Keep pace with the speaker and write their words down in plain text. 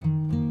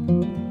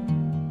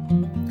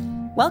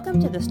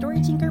Welcome to the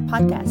Story Tinker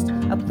podcast,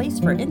 a place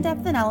for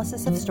in-depth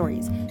analysis of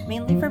stories,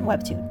 mainly from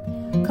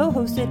Webtoon.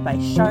 Co-hosted by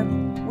sharp,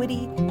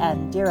 witty,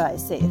 and dare I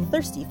say,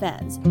 thirsty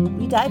fans,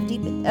 we dive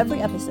deep in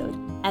every episode,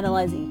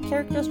 analyzing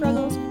character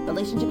struggles,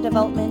 relationship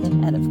development,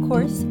 and of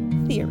course,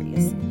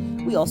 theories.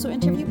 We also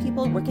interview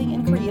people working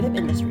in creative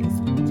industries.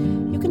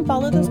 You can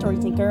follow the Story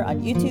Tinker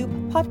on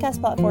YouTube, podcast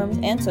platforms,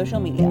 and social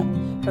media.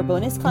 For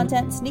bonus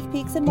content, sneak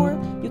peeks, and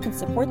more, you can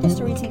support the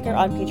Story Tinker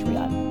on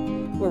Patreon.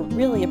 We're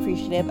really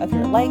appreciative of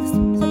your likes,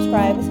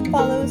 subscribes,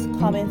 follows,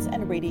 comments,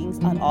 and ratings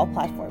on all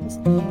platforms.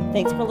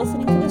 Thanks for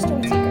listening to the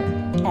Story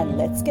Tinker, and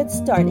let's get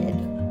started.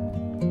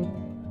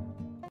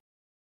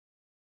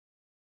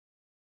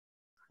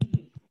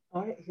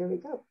 All right, here we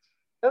go.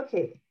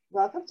 Okay,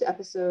 welcome to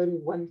episode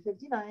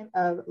 159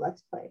 of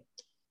Let's Play.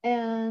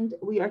 And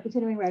we are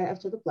continuing right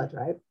after the blood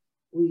drive.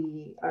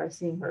 We are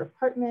seeing her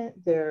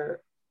apartment.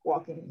 They're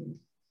walking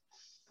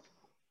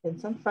in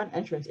some front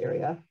entrance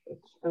area, which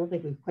I don't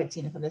think we've quite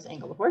seen it from this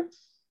angle before.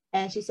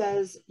 And she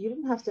says,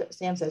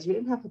 Sam says, you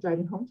didn't have to drive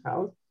me home,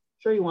 Charles.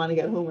 Sure you want to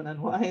get home and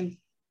unwind.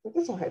 Like,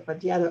 it's all right,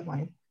 but yeah, I don't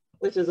mind.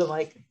 Which is, I'm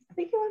like, I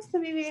think he wants to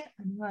maybe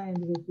unwind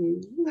with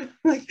you.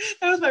 Like,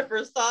 that was my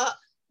first thought.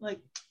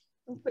 Like,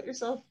 don't tell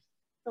yourself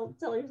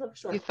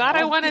short. You thought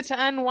I wanted to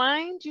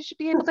unwind? You should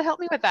be able to help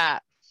me with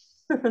that.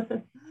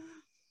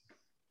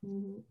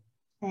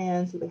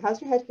 And so, like, how's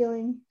your head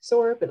feeling?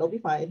 Sore, but it'll be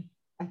fine.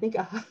 I think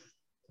a hot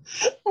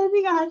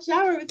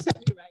shower would set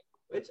me right.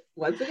 Which,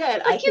 once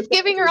again, I keep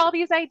giving her all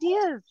these ideas.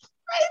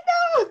 I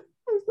know.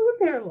 I'm so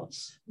terrible.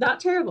 Not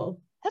terrible.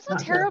 That's not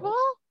terrible.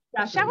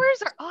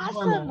 Showers are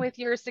awesome normal with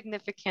your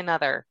significant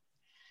other.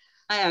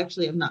 I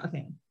actually am not a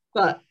fan,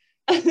 but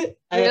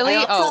really,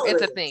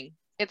 it's a thing.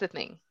 It's a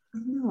thing.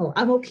 No,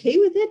 I'm okay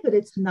with it, but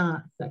it's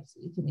not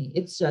sexy to me.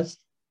 It's just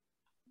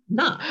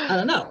not. I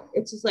don't know.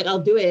 It's just like,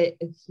 I'll do it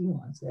if he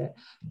wants it,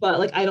 but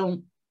like I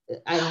don't.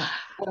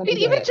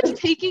 Even just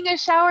taking a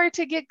shower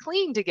to get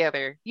clean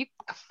together.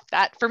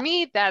 For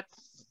me, that's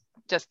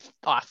just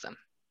awesome.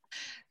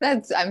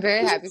 I'm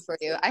very happy for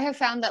you. I have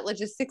found that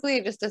logistically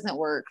it just doesn't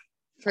work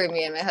for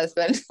me and my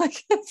husband.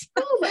 Like,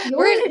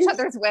 we're in each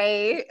other's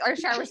way. Our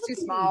shower's too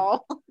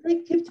small.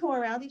 Like, tiptoe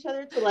around each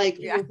other to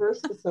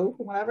reverse the soap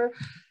or whatever.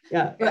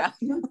 Yeah. But,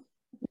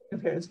 my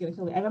parents are gonna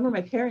kill me. I remember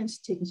my parents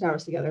taking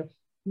showers together,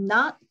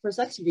 not for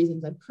sexy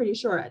reasons, I'm pretty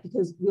sure,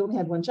 because we only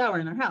had one shower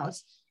in our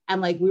house. And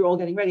like, we were all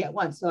getting ready at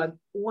once. So I'm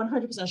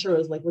 100% sure it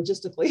was like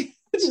logistically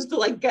just to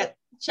like get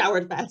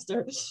showered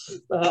faster.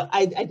 So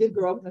I did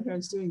grow up with my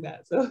parents doing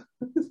that. So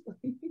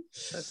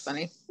that's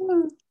funny.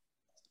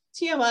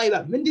 TMI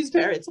about Mindy's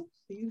parents.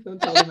 Please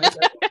don't tell them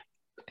myself.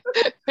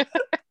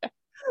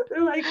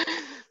 They're like,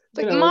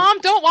 Mom,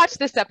 don't watch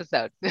this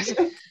episode.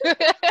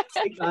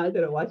 Thank God I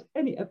didn't watch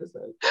any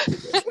episode.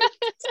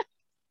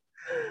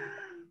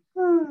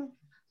 All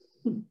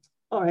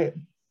right.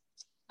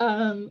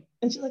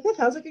 And she's like, that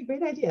sounds like a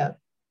great idea.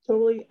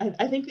 Totally.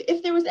 I think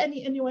if there was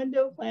any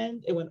innuendo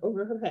planned, it went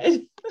over her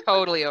head.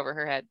 Totally over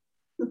her head.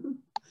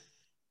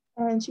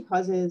 And she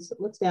pauses,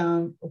 looks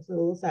down, looks a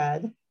little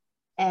sad,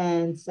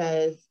 and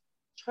says,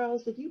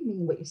 Charles, did you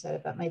mean what you said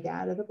about my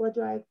dad at the blood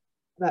drive?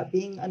 About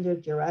being under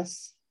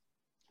duress?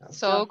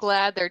 So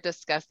glad they're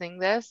discussing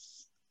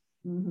this.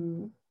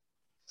 Mm-hmm.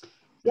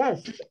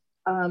 Yes.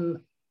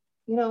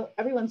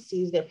 Everyone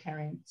sees their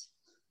parents,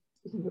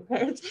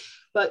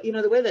 but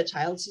the way that a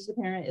child sees the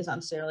parent is not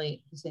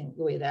necessarily the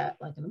way that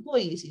like an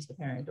employee sees the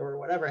parent or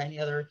whatever, any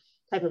other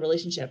type of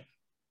relationship.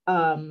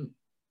 And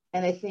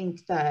I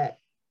think that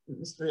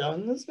Mr.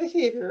 Young's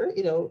behavior,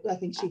 I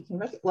think she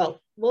can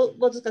we'll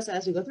discuss it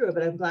as we go through it,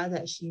 but I'm glad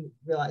that she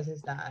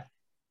realizes that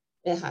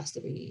it has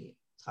to be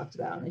talked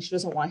about and she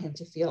doesn't want him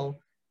to feel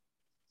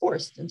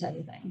forced into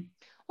anything.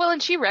 Well,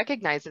 and she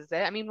recognizes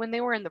it. I mean, when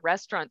they were in the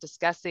restaurant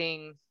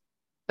discussing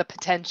the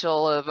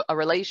potential of a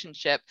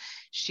relationship,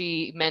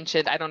 she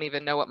mentioned, I don't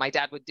even know what my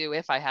dad would do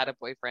if I had a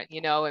boyfriend.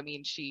 I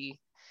mean, she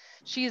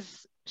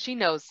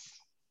knows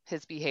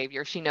his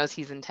behavior. She knows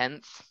he's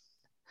intense.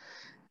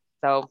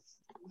 So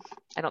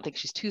I don't think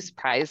she's too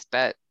surprised,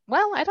 but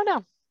I don't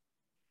know.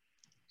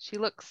 She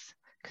looks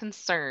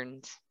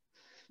concerned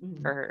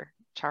for her,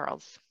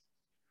 Charles.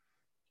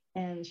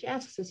 And she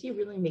asks, does he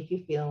really make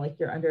you feel like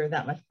you're under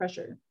that much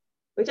pressure?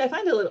 Which I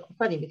find a little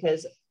funny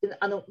because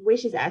on the way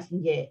she's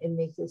asking it, it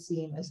makes it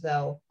seem as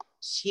though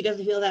she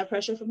doesn't feel that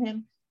pressure from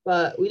him.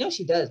 But we know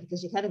she does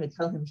because she can't even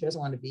tell him she doesn't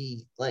want to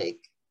be like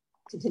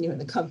continuing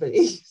the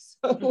company.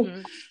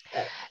 So,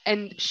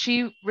 and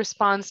she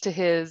responds to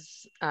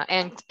his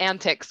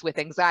antics with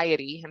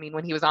anxiety. I mean,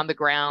 when he was on the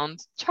ground,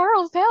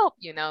 Charles, help,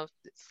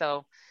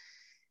 So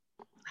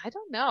I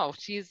don't know.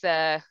 She's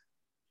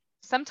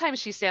sometimes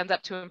she stands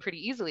up to him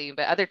pretty easily,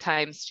 but other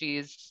times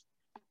she's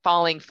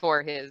falling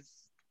for his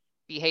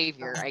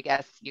behavior, I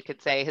guess you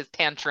could say, his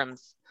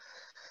tantrums.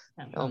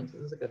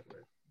 Is a good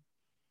word.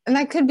 And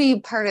that could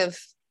be part of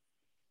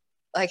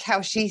like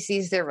how she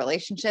sees their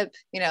relationship.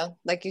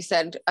 Like you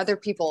said, other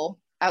people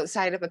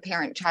outside of a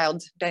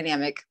parent-child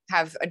dynamic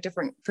have a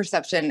different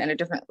perception and a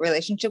different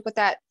relationship with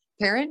that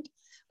parent,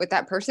 with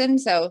that person.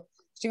 So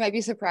she might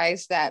be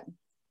surprised that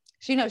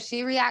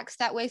she reacts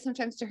that way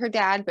sometimes to her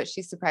dad, but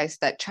she's surprised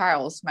that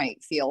Charles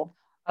might feel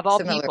of all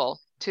similar. people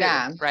too,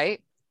 Yeah.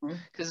 right?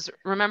 Because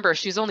remember,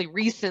 she's only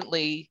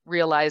recently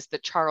realized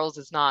that Charles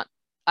is not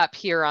up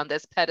here on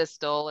this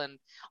pedestal and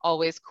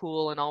always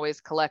cool and always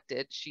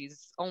collected.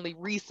 She's only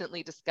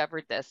recently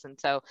discovered this. And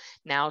so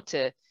now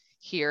to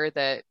hear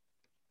that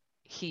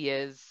he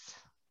is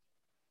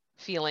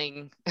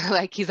feeling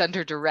like he's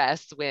under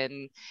duress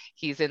when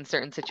he's in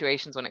certain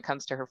situations when it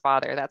comes to her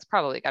father, that's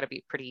probably got to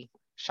be pretty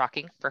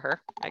shocking for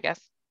her, I guess.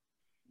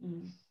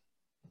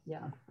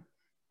 Yeah.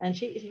 And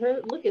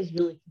her look is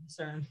really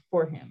concerned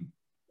for him.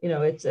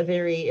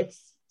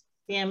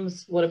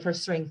 Sam's, one of her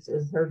strengths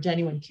is her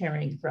genuine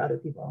caring for other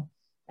people.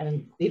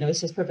 And,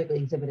 it's just perfectly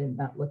exhibited in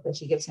that look that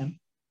she gives him.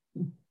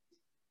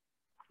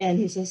 And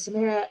he says,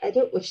 Samara, I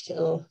don't wish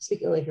to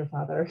speak ill of your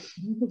father.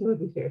 I don't think it would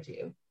be fair to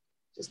you.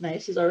 Just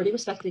nice. He's already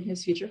respecting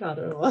his future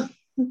father-in-law.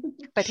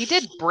 But he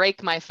did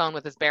break my phone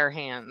with his bare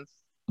hands.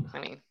 I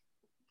mean,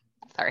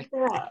 sorry.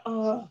 Yeah.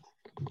 The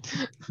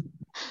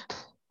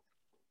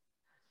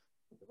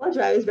blood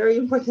drive is very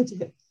important to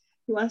him.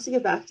 He wants to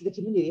give back to the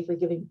community for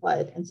giving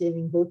blood and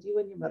saving both you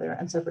and your mother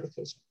on separate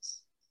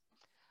occasions.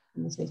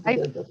 And this makes me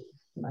feel guilty.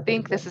 I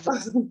think this is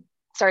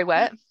sorry,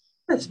 what?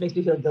 This makes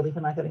me feel guilty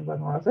for not getting blood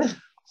more often.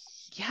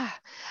 Yeah.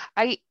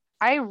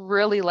 I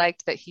really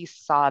liked that he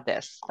saw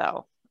this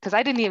though, because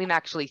I didn't even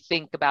actually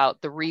think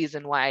about the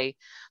reason why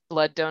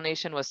blood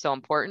donation was so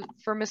important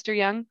for Mr.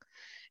 Young.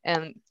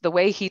 And the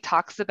way he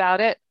talks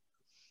about it,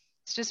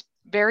 it's just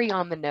very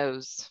on the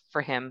nose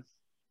for him,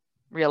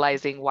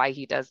 realizing why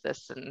he does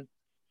this and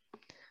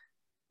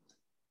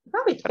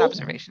probably what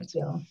observations.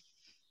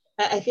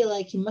 I feel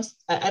like he must.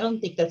 I don't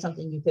think that's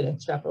something you could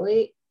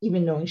extrapolate,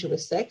 even knowing she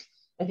was sick.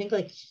 I think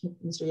like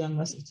Mr. Young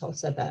must have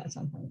said that at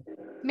some point.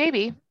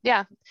 Maybe,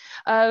 yeah.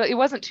 It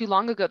wasn't too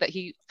long ago that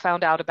he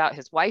found out about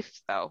his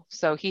wife, though,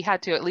 so he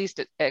had to at least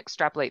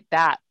extrapolate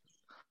that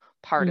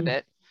part of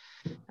it,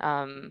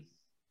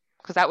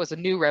 because that was a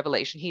new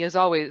revelation. He has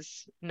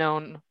always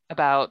known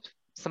about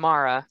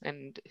Samara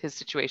and his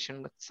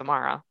situation with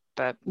Samara,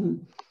 but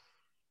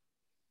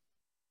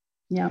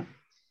yeah.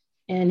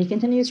 And he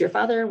continues, your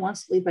father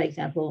wants to lead by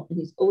example, and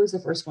he's always the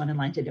first one in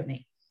line to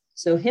donate.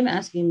 So him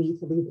asking me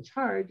to lead the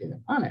charge is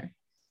an honor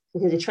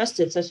because he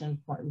trusted such an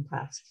important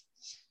task.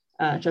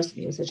 Trusted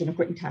me with such an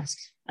important task.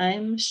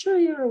 I'm sure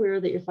you're aware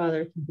that your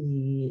father can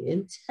be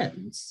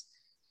intense,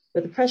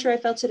 but the pressure I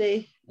felt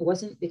today, it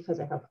wasn't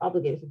because I felt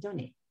obligated to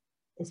donate.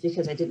 It's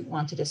because I didn't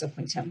want to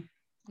disappoint him.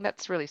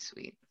 That's really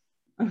sweet,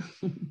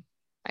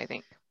 I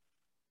think.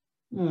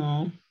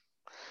 Oh,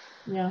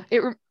 yeah.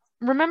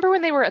 Remember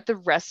when they were at the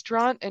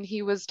restaurant and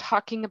he was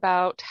talking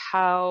about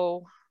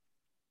how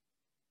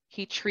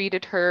he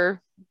treated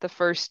her the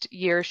first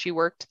year she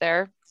worked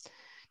there?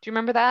 Do you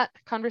remember that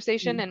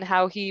conversation and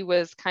how he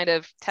was kind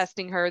of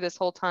testing her this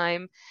whole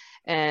time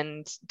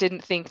and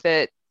didn't think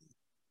that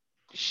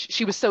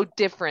she was so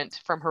different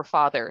from her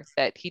father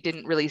that he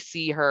didn't really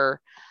see her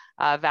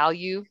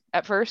value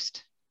at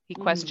first? He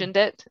questioned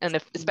it, and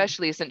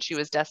especially since she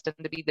was destined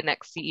to be the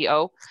next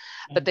CEO.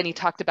 But then he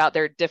talked about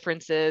their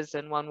differences,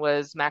 and one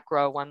was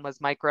macro, one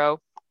was micro.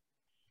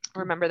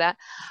 Remember that?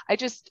 I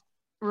just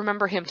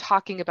remember him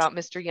talking about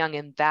Mr. Young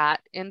in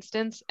that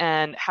instance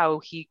and how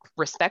he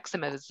respects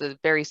him as a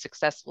very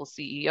successful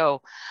CEO.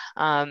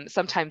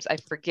 Sometimes I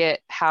forget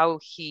how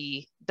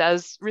he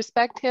does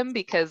respect him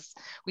because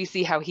we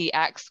see how he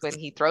acts when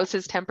he throws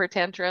his temper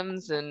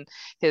tantrums and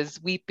his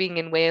weeping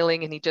and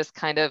wailing, and he just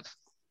kind of,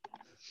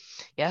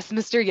 yes,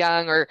 Mr.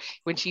 Young, or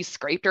when she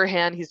scraped her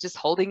hand, he's just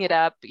holding it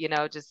up,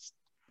 just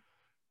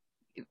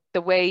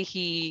the way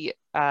he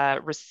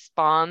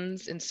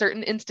responds in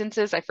certain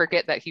instances. I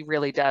forget that he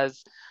really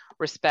does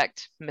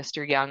respect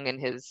Mr. Young and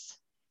his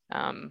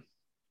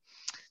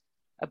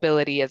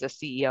ability as a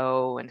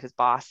CEO and his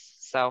boss.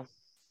 So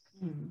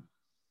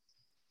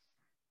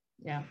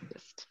yeah,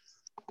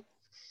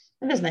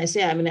 that is nice.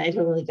 Yeah, I mean, I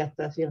totally get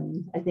the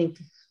feeling. I think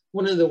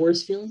one of the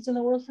worst feelings in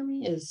the world for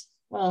me is,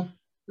 well,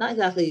 not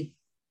exactly,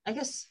 I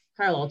guess,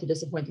 parallel to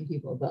disappointing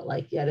people, but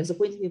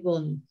disappointing people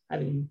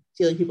and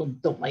feeling people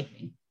don't like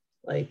me.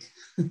 Like,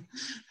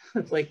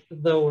 it's like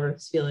the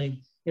worst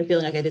feeling,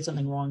 feeling like I did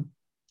something wrong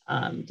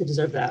to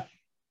deserve that.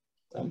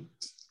 So,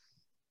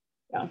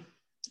 yeah,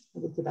 I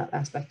looked at that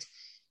aspect.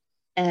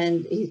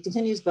 And he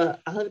continues,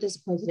 but I'll have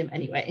disappointed him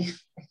anyway.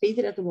 I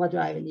fainted at the blood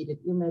drive and needed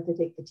Uma to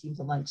take the team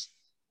to lunch.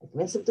 I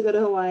convinced him to go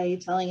to Hawaii,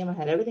 telling him I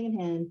had everything in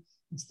hand.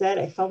 Instead,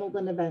 I fumbled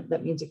an event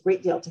that means a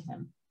great deal to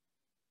him.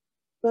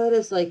 But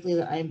it's likely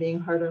that I'm being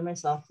harder on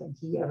myself than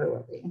he ever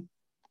will be.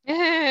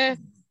 I'm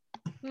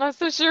not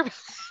so sure.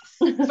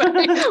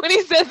 Sorry. When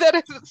he said that,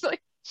 it's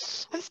like,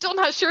 I'm still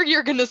not sure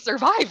you're going to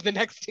survive the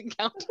next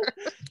encounter.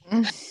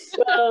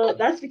 Well,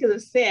 that's because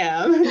of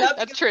Sam.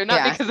 That's true.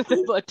 Not because of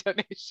the blood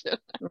donation.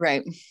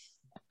 Right.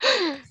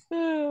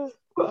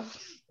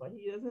 What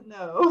he doesn't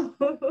know.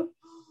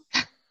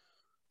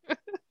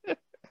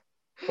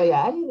 But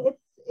yeah, I mean,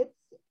 it's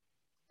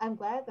I'm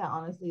glad that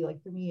honestly,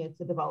 like for me, it's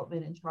a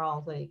development in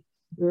Charles. Like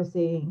we were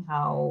saying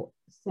how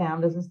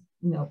Sam doesn't,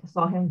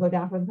 saw him go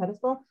down from the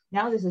pedestal.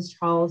 Now this is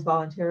Charles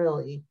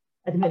voluntarily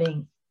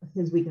admitting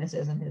his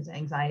weaknesses and his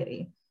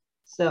anxiety.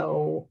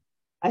 So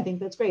I think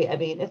that's great. I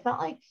mean, it's not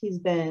like he's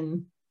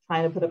been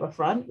trying to put up a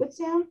front with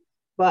Sam,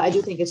 but I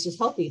do think it's just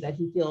healthy that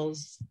he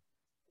feels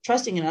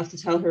trusting enough to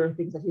tell her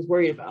things that he's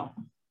worried about.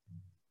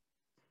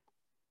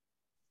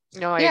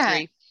 No, I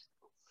agree.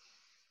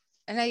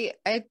 And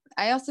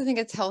I also think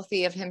it's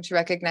healthy of him to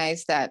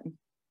recognize that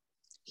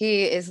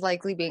he is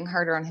likely being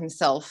harder on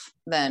himself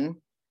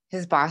than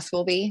his boss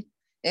will be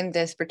in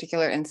this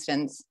particular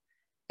instance.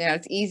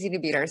 It's easy to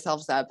beat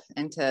ourselves up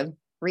and to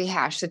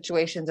rehash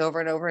situations over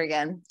and over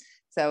again.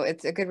 So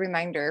it's a good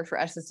reminder for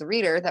us as a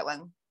reader that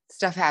when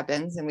stuff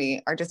happens and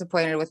we are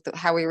disappointed with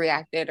how we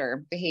reacted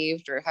or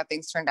behaved or how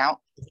things turned out,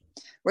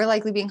 we're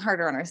likely being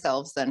harder on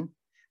ourselves than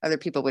other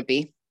people would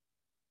be.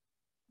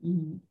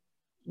 Mm-hmm.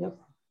 Yep.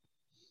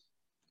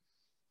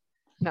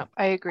 No,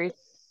 I agree.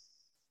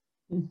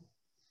 Mm.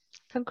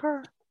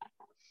 Concur.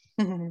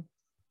 Yeah.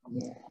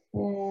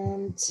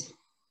 And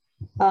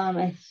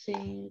I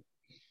think,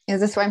 is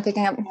this what I'm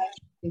picking up?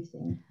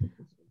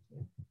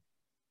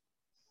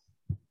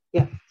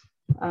 Yeah.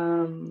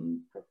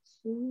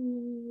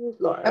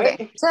 Laura. Okay,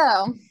 Right?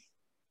 so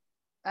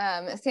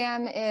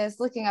Sam is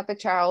looking up at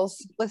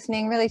Charles,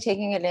 listening, really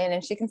taking it in,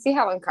 and she can see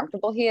how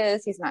uncomfortable he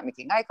is. He's not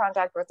making eye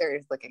contact with her.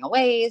 He's looking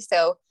away.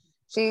 So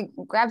she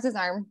grabs his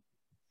arm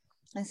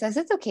and says,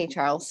 "It's okay,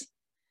 Charles."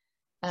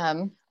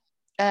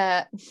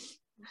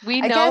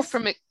 We know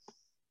from it.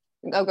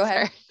 Oh, go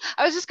ahead. Sorry.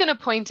 I was just going to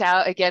point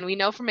out again, we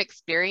know from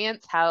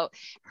experience how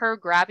her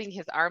grabbing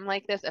his arm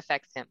like this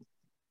affects him.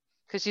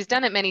 Because she's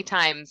done it many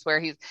times where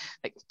he's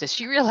like, does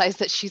she realize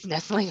that she's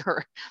nestling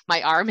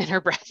my arm in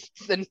her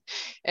breasts? And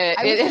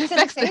I was just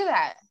going to say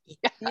that.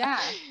 Yeah,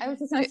 I was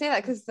just going to say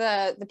that because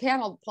the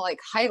panel like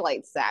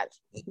highlights that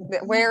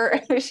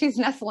where she's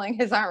nestling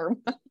his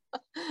arm.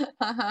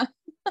 I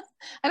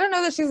don't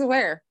know that she's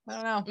aware. I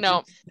don't know. No.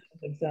 I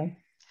think so.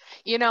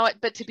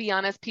 But to be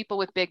honest, people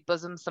with big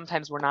bosoms,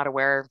 sometimes we're not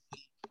aware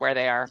where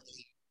they are,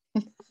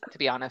 to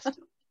be honest.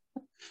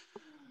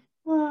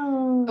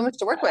 So much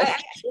to work with. I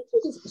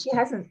think she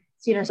hasn't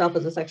seen herself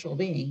as a sexual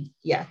being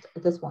yet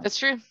at this point. That's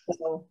true.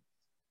 So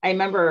I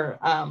remember,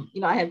 I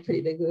had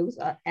pretty big boobs,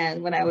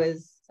 and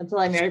until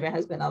I married my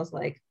husband, I was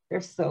like,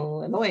 they're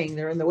so annoying.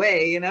 They're in the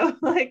way,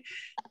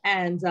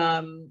 and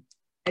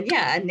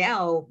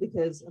now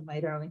because of my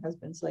darling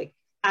husband's like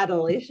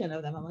adulation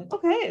of them, I'm like,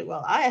 okay,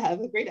 well, I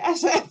have a great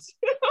asset.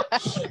 I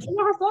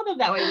never thought of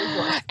that way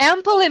before.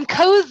 Ample and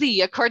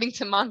cozy, according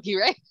to Monkey,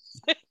 right?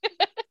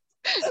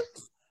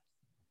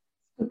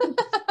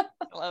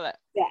 I love it.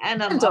 Yeah,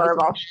 and I'm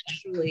adorable.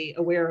 Actually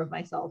aware of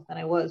myself than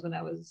I was when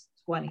I was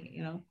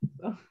 20.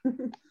 So.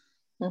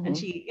 Mm-hmm. And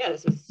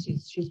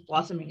she's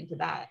blossoming into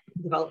that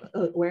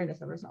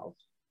awareness of herself.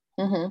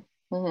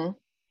 Mm-hmm. Mm-hmm.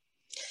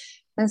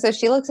 And so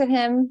she looks at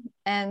him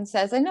and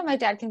says, "I know my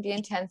dad can be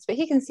intense, but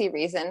he can see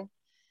reason."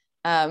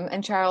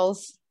 And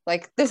Charles,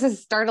 like, this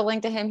is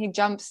startling to him. He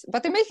jumps,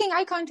 but they're making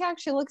eye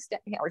contact. He looks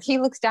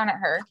down at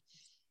her,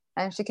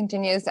 and she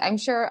continues, "I'm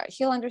sure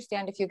he'll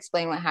understand if you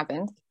explain what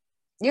happened.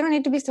 You don't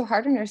need to be so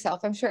hard on yourself.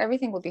 I'm sure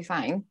everything will be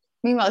fine."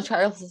 Meanwhile,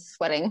 Charles is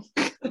sweating.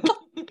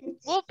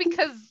 Well,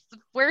 because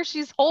where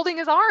she's holding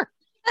his arm.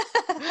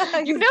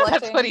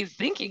 That's what he's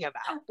thinking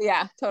about.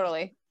 Yeah,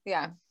 totally.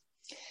 Yeah.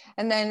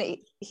 And then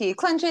he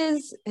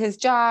clenches his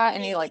jaw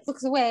and he like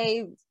looks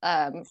away.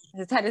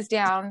 His head is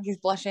down. He's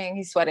blushing.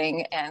 He's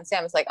sweating. And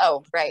Sam is like,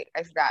 "Oh, right.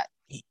 I forgot."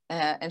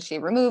 And she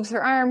removes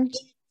her arm.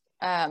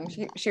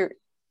 She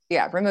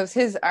removes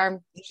his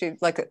arm.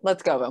 She's like,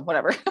 "Let's go,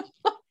 whatever."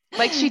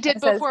 Like she did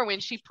before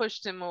when she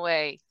pushed him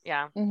away.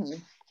 Yeah. Mm-hmm.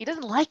 He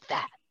doesn't like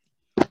that.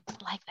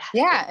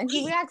 Yeah. And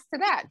he reacts to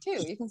that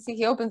too. You can see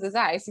he opens his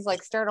eyes. He's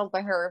like startled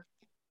by her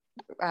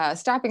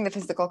stopping the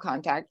physical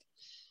contact.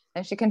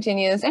 And she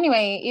continues,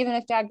 "Anyway, even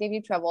if Dad gave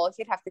you trouble,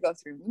 he'd have to go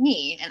through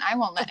me, and I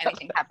won't let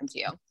anything happen to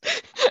you."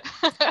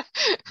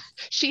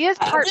 She is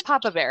part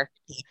Papa Bear.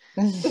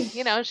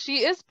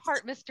 She is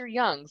part Mr.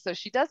 Young. So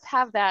she does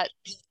have that.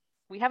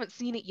 We haven't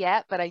seen it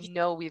yet, but I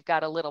know we've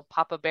got a little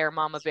Papa Bear,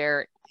 Mama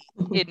Bear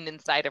hidden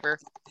inside of her.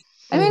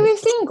 I mean, we've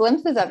seen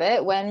glimpses of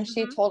it when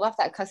she told off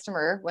that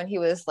customer when he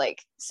was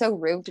like so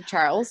rude to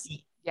Charles.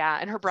 Yeah,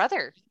 and her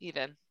brother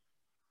even.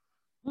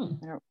 I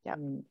don't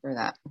remember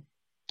that.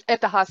 At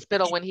the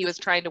hospital when he was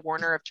trying to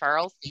warn her of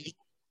Charles.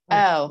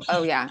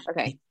 Oh yeah.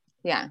 Okay.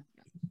 Yeah.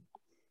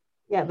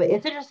 Yeah, but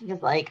it's interesting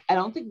because like I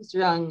don't think Mr.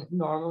 Young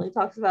normally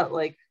talks about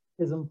like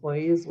his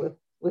employees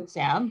with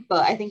Sam,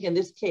 but I think in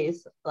this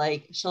case,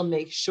 like she'll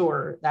make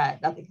sure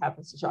that nothing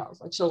happens to Charles.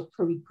 Like she'll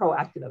be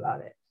proactive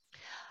about it.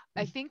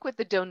 I think with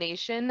the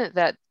donation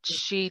that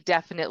she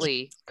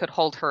definitely could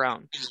hold her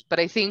own. But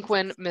I think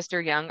when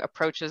Mr. Young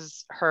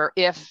approaches her,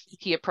 if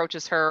he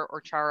approaches her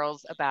or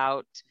Charles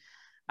about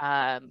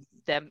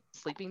them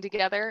sleeping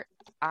together,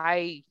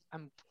 I'm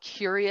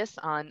curious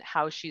on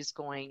how she's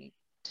going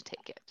to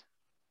take it.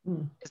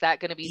 Is that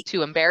going to be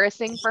too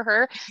embarrassing for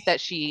her that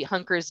she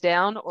hunkers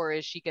down, or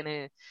is she going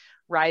to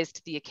rise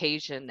to the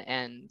occasion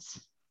and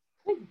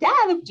Like,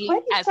 Dad, I'm Being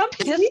 20 as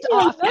something. pissed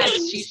off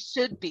as she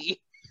should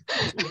be.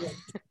 Oh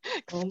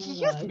my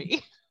Excuse God.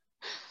 me.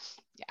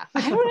 Yeah.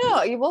 I don't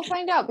know. You will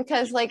find out,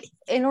 because like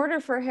in order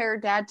for her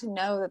dad to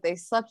know that they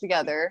slept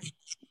together,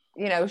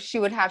 you know, she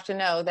would have to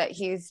know that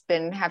he's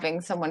been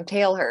having someone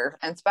tail her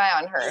and spy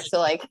on her. So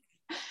like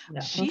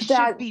No. She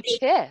That- should be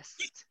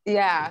pissed.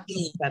 yeah,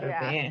 Better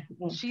Yeah.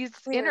 be. She's in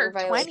clear her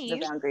violation of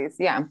 20s. boundaries.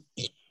 Yeah,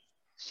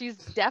 She's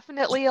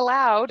definitely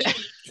allowed.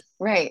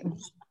 right.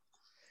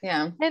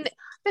 Yeah. And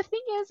the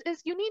thing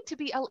is you need to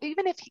be,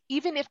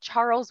 even if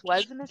Charles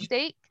was a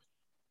mistake,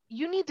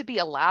 you need to be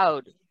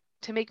allowed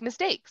to make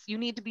mistakes. You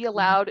need to be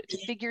allowed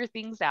to figure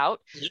things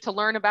out, to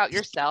learn about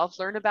yourself,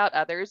 learn about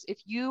others.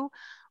 If you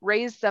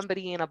raise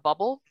somebody in a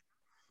bubble,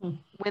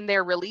 when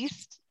they're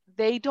released,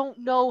 they don't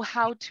know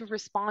how to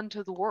respond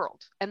to the world.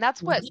 And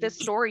that's what this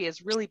story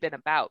has really been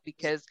about,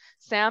 because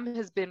Sam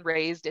has been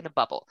raised in a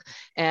bubble,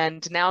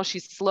 and now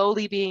she's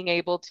slowly being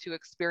able to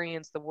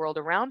experience the world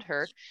around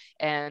her.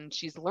 And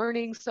she's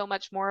learning so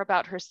much more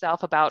about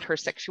herself, about her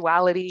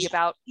sexuality,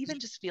 about even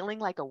just feeling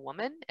like a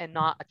woman and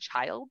not a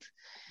child.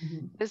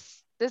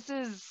 This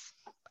is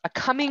a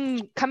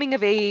coming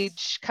of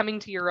age, coming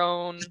to your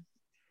own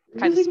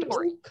kind of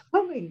story.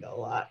 Coming a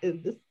lot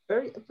is this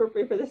very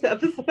appropriate for this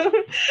episode.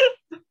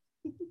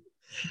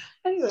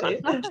 Anyway,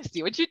 I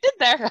see what you did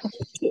there.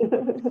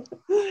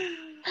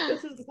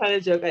 this is the kind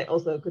of joke I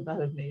also could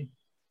not have made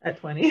at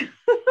 20.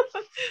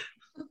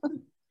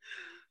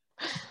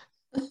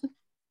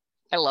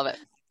 I love it.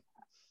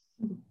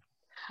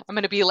 I'm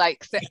going to be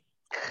like,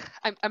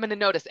 I'm going to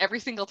notice every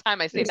single time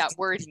I say that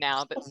word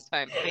now this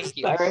time. Thank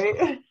you.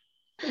 Sorry.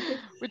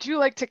 Would you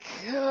like to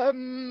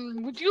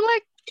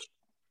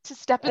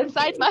step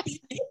inside my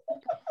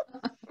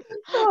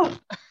Oh,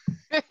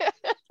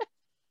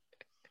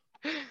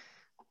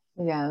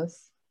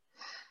 Yes.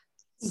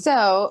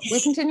 So we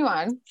continue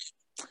on.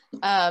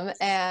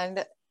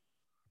 And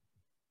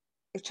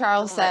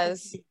Charles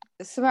says,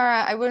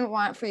 Samara, I wouldn't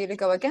want for you to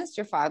go against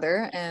your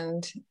father.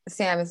 And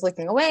Sam is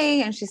looking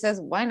away, and she says,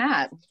 why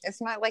not?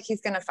 It's not like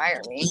he's going to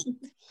fire me.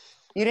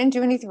 You didn't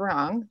do anything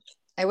wrong.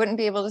 I wouldn't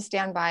be able to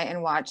stand by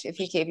and watch if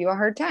he gave you a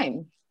hard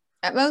time.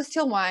 At most,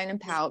 he'll whine and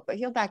pout, but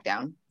he'll back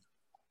down.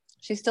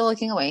 She's still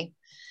looking away.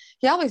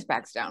 He always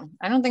backs down.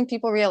 I don't think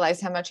people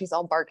realize how much he's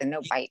all bark and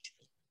no bite.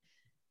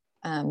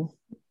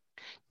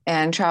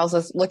 And Charles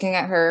is looking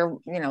at her,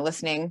 you know,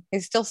 listening.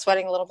 He's still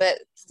sweating a little bit,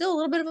 still a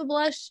little bit of a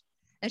blush,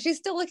 and she's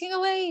still looking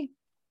away.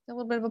 A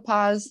little bit of a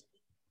pause.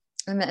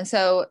 And then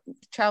so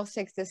Charles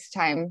takes this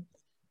time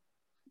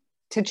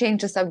to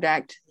change the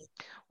subject.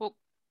 Well,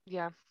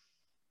 yeah.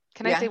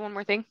 Can I say one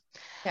more thing?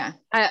 Yeah.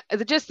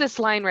 Just this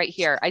line right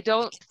here. I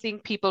don't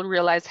think people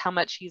realize how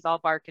much he's all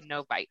bark and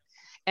no bite.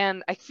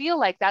 And I feel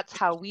like that's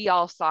how we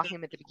all saw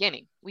him at the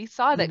beginning. We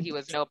saw that he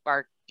was no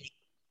bark,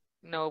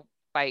 no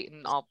bite,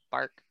 and all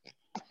bark.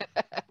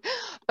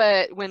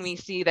 But when we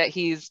see that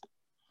he's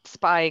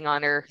spying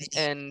on her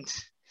and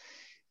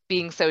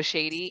being so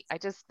shady,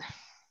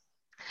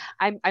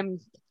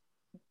 I'm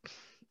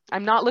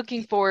not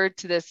looking forward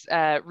to this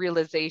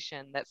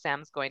realization that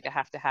Sam's going to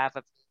have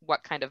of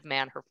what kind of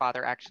man her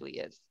father actually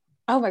is.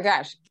 Oh my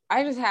gosh.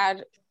 I just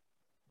had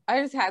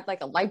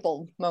like a light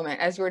bulb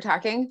moment as we were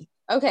talking.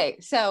 Okay,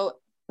 so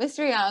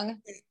Mr.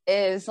 Young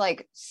is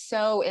like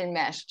so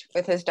enmeshed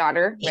with his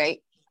daughter,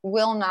 right?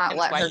 Will not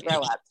let her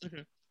grow up.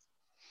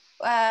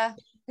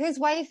 His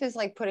wife is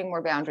like putting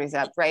more boundaries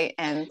up, right?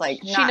 And like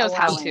she knows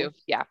how to.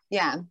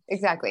 Yeah,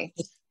 exactly.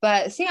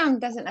 But Sam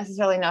doesn't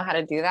necessarily know how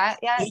to do that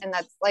yet, and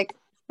that's like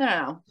I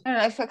don't know.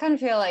 I kind of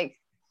feel like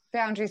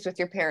boundaries with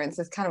your parents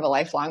is kind of a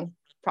lifelong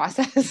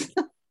process.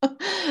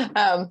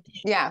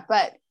 Yeah,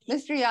 but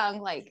Mr.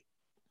 Young, like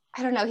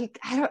I don't know,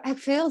 it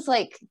feels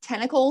like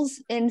tentacles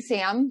in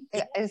Sam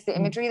is the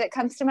imagery that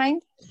comes to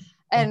mind.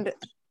 And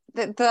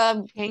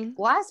the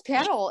last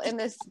panel in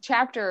this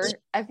chapter,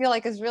 I feel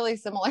like is really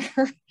similar.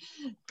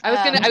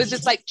 I was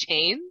just like,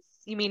 chains?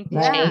 You mean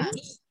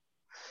chains?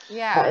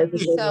 Yeah.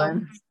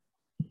 So,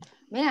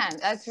 man,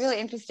 that's really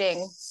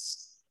interesting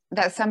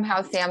that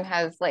somehow Sam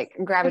has like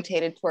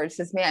gravitated towards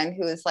this man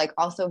who is like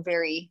also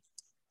very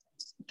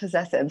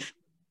possessive.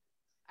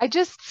 I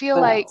just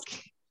feel like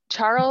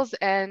Charles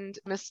and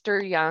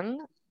Mr.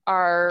 Young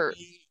are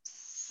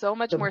so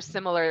much more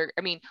similar.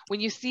 I mean, when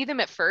you see them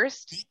at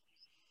first,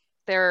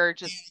 they're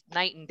just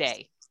night and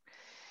day.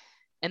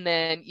 And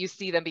then you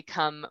see them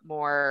become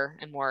more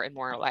and more and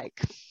more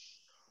alike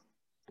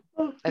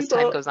as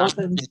time goes on.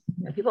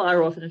 People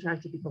are often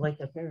attracted to people like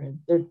their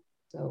parents.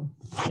 So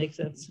it makes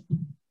sense.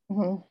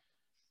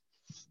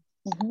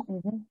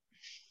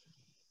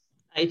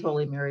 I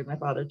totally married my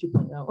father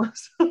 2.0.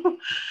 So.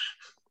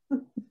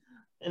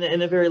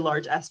 In a very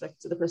large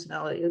aspect to the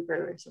personality is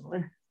very, very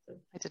similar. So.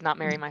 I did not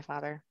marry my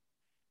father.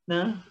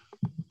 No?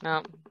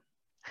 No.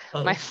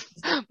 Oh.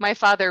 My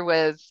father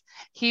was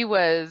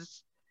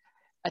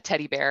a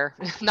teddy bear,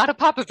 not a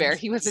papa bear.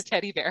 He was a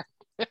teddy bear.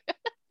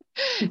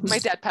 My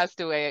dad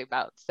passed away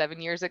about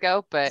 7 years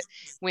ago, but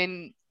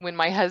when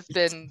my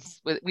husband,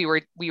 we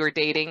were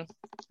dating,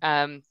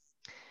 and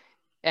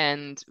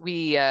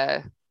we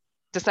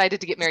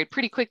decided to get married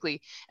pretty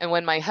quickly. And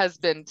when my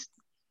husband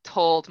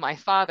told my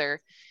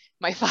father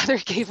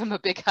gave him a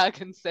big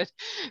hug and said,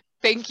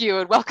 "Thank you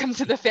and welcome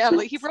to the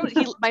family."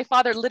 My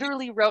father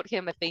literally wrote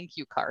him a thank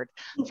you card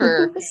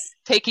for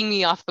taking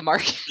me off the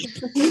market.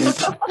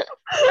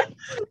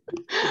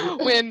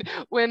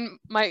 when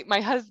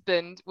my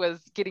husband was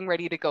getting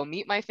ready to go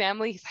meet my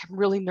family, he's like, "I'm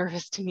really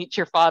nervous to meet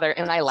your father."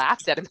 And I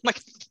laughed at him. I'm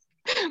like,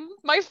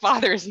 my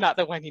father is not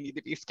the one you need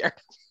to be scared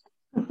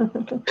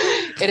of.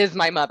 It is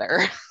my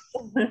mother.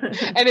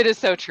 And it is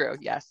so true.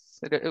 Yes,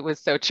 it was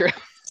so true.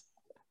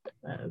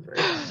 That is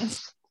very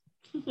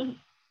funny.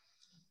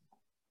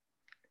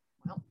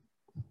 Well,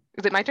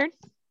 is it my turn?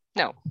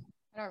 No.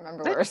 I don't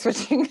remember what we're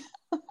switching.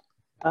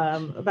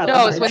 About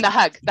no, it's when the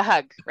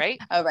hug, right?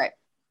 Oh, right.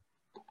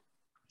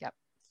 Yep.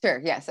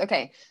 Sure. Yes.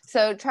 Okay.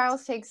 So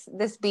Charles takes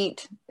this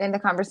beat in the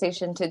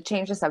conversation to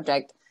change the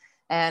subject,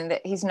 and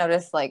he's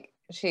noticed like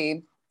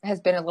she has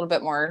been a little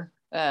bit more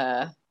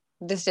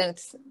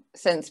distant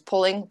since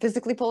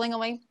physically pulling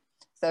away.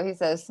 So he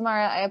says,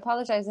 "Samara, I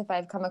apologize if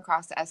I've come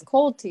across as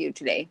cold to you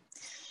today."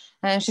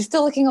 And she's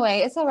still looking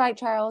away. "It's all right,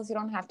 Charles. You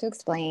don't have to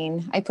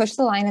explain. I pushed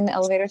the line in the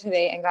elevator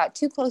today and got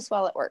too close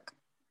while at work.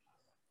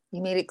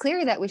 You made it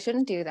clear that we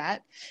shouldn't do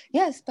that."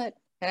 "Yes, but..."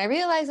 "And I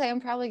realize I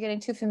am probably getting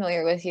too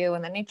familiar with you,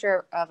 and the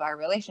nature of our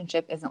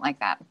relationship isn't like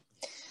that."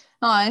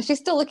 Oh, and she's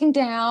still looking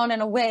down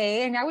and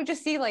away. And now we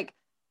just see like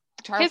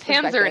Charles' his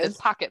hands are in his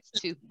pockets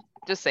too.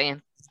 Just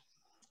saying.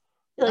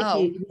 I feel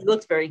like he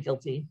looks very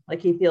guilty.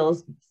 Like he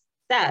feels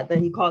sad that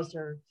he caused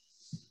her,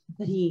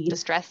 that he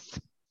distress.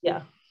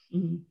 Yeah.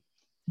 Mm-hmm.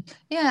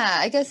 Yeah,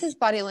 I guess his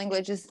body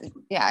language is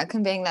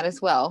conveying that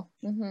as well.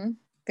 Mm-hmm.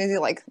 Because he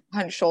like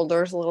hunched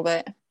shoulders a little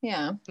bit.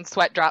 Yeah. And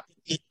sweat drop.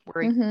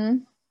 Worry. Mm-hmm.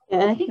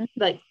 Yeah, and I think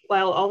like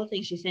while all the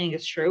things she's saying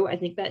is true, I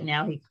think that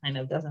now he kind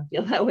of doesn't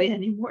feel that way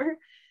anymore.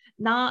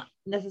 Not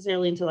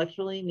necessarily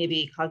intellectually,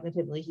 maybe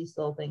cognitively he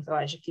still thinks, "Oh,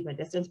 I should keep my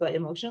distance," but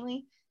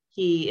emotionally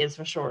he is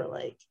for sure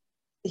like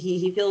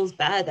he feels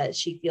bad that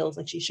she feels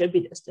like she should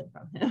be distant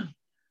from him.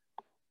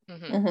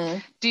 Mm-hmm. Mm-hmm.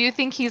 Do you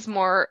think he's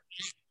more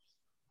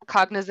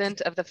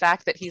cognizant of the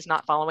fact that he's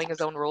not following his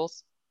own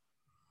rules?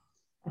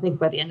 I think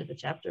by the end of the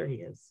chapter he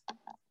is.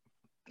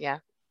 Yeah.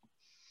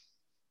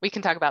 We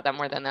can talk about that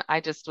more than that.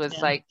 I just was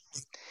like,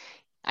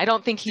 I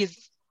don't think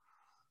he's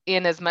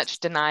in as much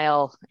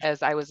denial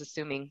as I was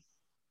assuming.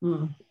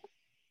 Mm.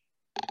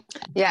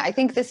 Yeah, I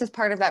think this is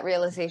part of that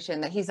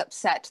realization that he's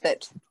upset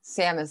that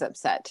Sam is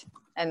upset.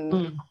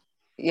 And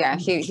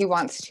he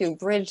wants to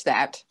bridge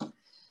that.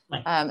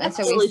 And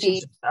so we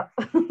see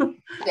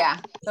yeah,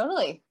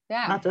 totally.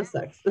 Yeah. Not just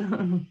sex.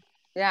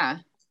 Yeah.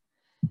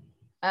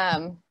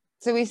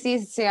 So we see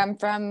Sam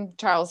from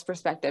Charles'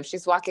 perspective.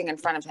 She's walking in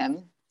front of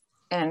him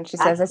and she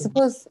says, "I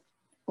suppose..."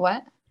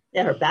 What?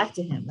 Yeah, her back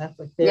to him. That's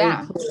like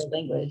very clear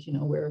language,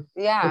 we're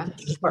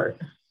apart.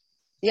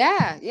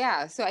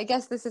 Yeah. So I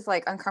guess this is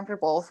like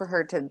uncomfortable for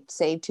her to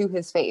say to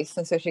his face.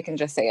 And so she can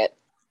just say it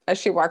as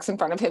she walks in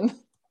front of him.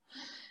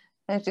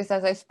 And she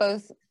says, "I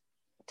suppose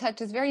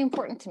touch is very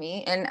important to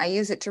me and I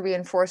use it to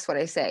reinforce what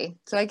I say."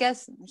 So I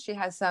guess she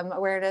has some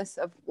awareness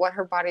of what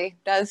her body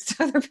does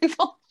to other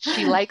people.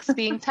 She likes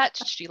being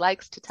touched. She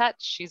likes to touch.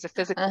 She's a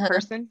physical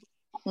person.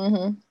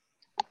 Mm-hmm.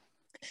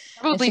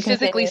 Probably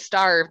physically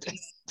starved,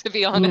 to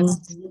be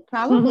honest.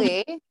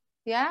 Probably.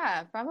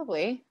 Yeah,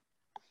 probably.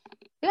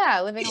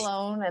 Yeah, living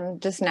alone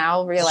and just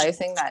now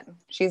realizing that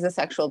she's a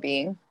sexual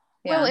being.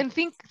 Yeah. Well, and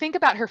think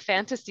about her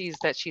fantasies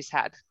that she's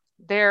had.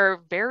 They're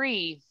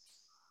very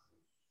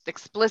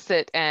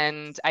explicit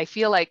and I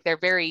feel like they're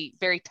very,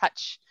 very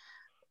touch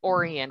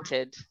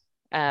oriented.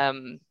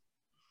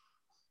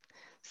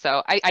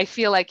 So I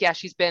feel like,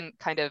 she's been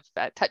kind of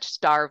touch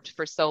starved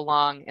for so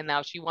long and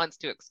now she wants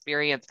to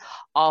experience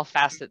all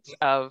facets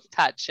of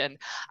touch. And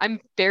I'm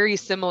very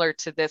similar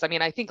to this. I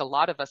mean, I think a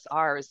lot of us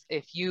are.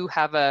 If you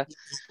have a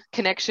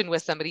connection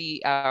with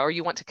somebody or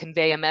you want to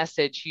convey a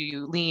message,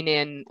 you lean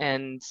in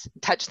and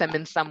touch them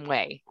in some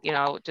way,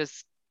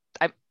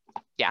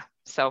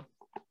 so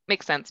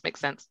makes sense.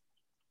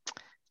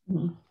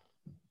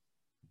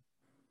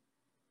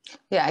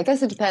 Yeah, I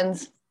guess it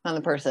depends on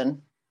the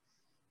person.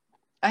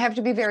 I have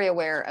to be very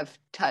aware of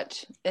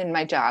touch in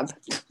my job.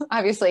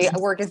 Obviously,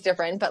 work is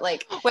different, but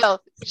with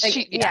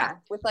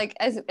like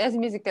as a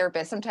music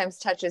therapist, sometimes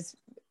touch is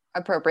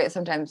appropriate,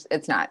 sometimes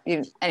it's not.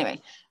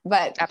 Anyway,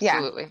 but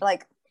absolutely.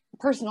 Like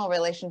personal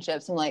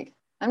relationships,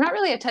 I'm not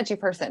really a touchy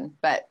person,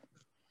 but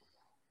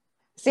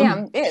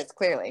Sam is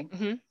clearly.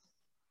 Mm-hmm.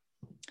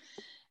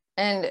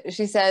 And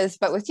she says,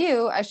 "But with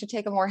you, I should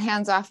take a more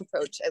hands-off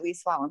approach, at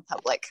least while in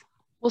public."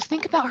 Well,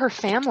 think about her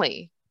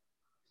family.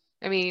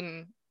 I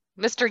mean,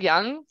 Mr.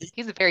 Young,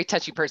 he's a very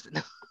touchy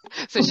person.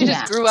 So she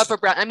just grew up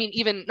around, I mean,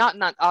 even not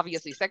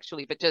obviously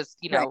sexually, but just,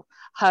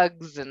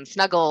 hugs and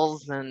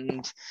snuggles.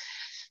 And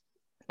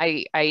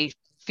I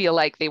feel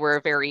like they were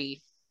a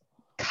very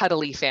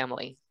cuddly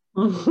family.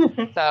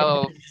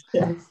 So,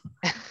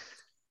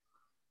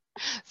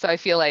 so I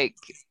feel like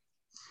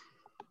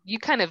you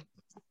kind of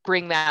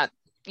bring that,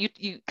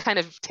 you kind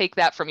of take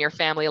that from your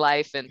family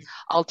life and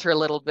alter a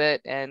little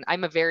bit. And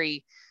I'm a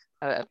very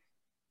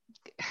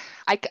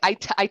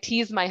I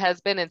tease my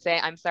husband and say,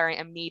 I'm sorry,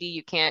 I'm needy.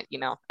 You can't, you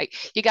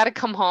got to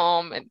come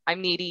home, and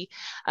I'm needy,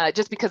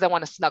 just because I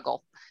want to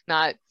snuggle,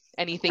 not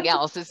anything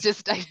else. It's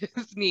just, I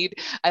just need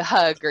a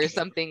hug or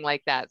something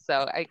like that.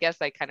 So I guess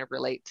I kind of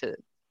relate to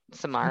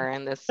Samara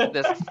in this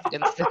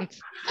instance.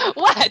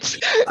 What?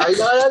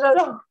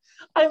 No.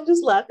 I'm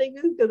just laughing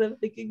because I'm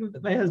thinking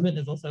that my husband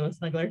is also a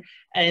snuggler,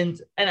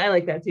 and I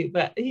like that too.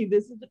 But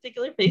this is a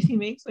particular face he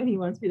makes when he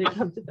wants me to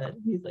come to bed.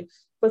 He's like,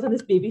 puts on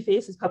this baby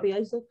face, his puppy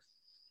eyes, like.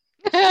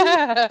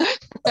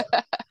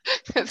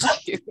 That's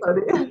cute.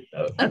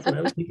 So that's what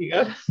I was thinking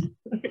of.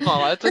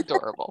 Oh, that's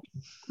adorable.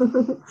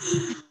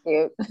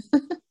 Cute.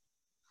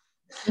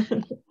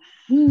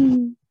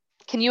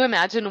 Can you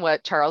imagine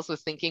what Charles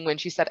was thinking when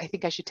she said, I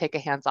think I should take a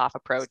hands-off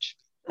approach?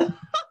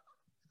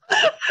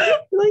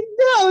 Like,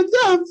 no,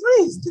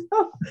 please,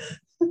 no.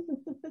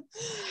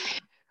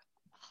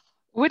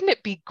 Wouldn't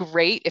it be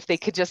great if they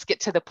could just get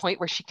to the point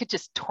where she could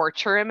just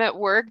torture him at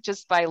work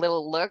just by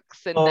little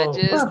looks and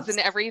nudges and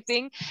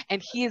everything,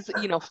 and he's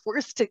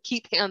forced to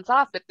keep hands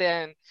off? But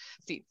then,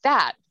 see,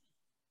 that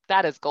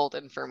is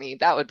golden for me.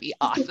 That would be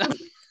awesome.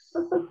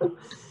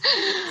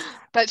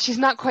 But she's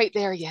not quite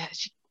there yet.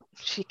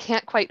 She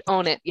can't quite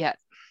own it yet.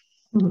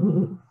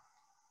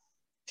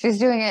 She's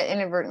doing it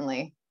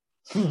inadvertently.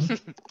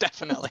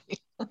 Definitely.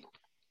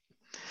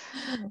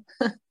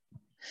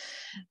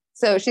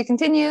 So she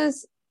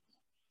continues,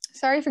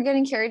 sorry for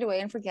getting carried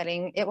away and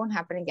forgetting. It won't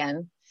happen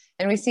again.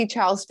 And we see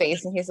Charles'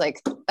 face, and he's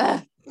like,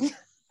 ugh.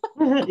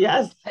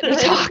 Yes. Let me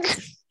talk.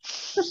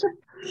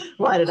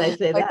 Why did I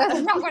say that? That's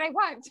not what I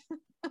want.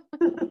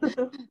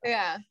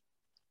 Yeah.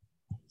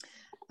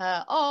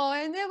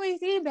 And then we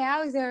see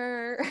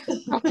Bowser.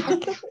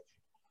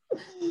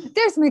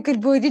 There's my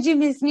good boy. Did you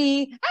miss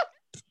me? Ah!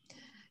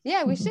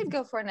 Yeah, we should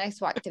go for a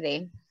nice walk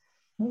today.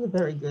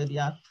 Very good,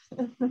 yeah.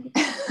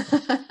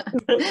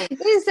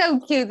 He's so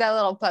cute, that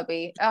little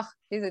puppy. Oh,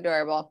 he's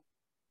adorable.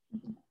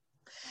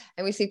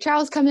 And we see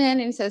Charles come in,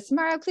 and he says,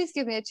 Samara, please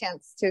give me a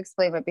chance to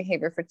explain my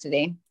behavior for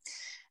today.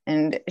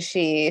 And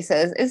she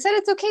says, instead,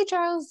 it's okay,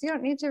 Charles. You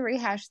don't need to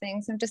rehash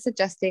things. I'm just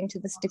adjusting to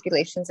the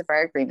stipulations of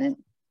our agreement.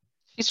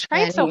 He's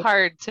trying so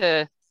hard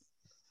to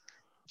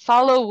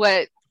follow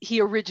what he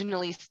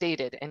originally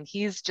stated, and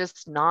he's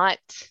just not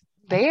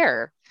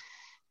there.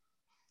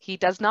 He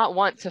does not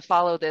want to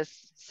follow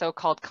this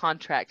so-called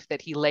contract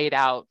that he laid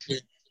out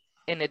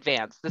in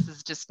advance. This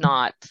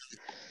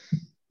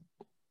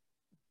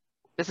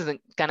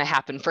isn't going to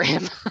happen for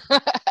him.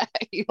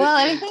 Well,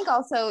 and I think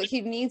also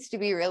he needs to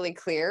be really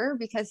clear,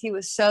 because he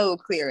was so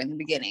clear in the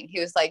beginning. He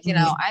was like,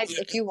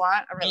 if you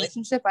want a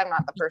relationship, I'm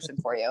not the person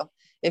for you.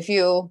 If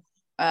you're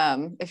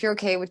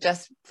okay with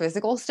just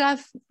physical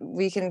stuff,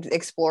 we can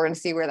explore and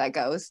see where that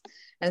goes.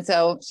 And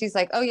so she's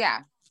like, oh yeah,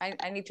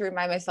 I need to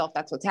remind myself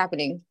that's what's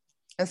happening.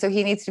 And so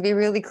he needs to be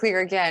really clear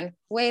again.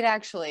 Wait,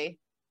 actually,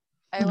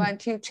 I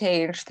want to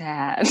change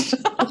that.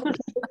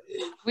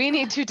 We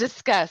need to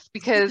discuss,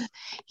 because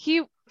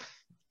he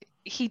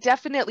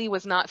definitely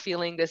was not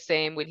feeling the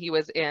same when he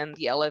was in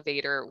the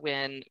elevator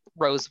when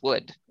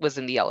Rosewood was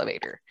in the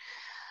elevator.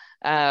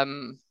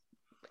 They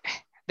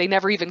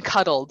never even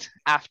cuddled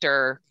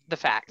after the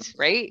fact,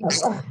 right?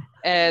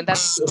 And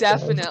that's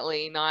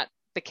definitely not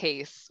the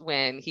case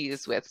when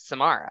he's with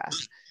Samara.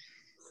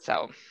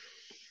 So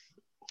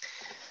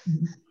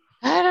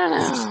I don't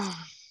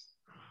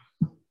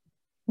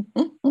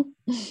know.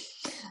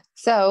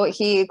 So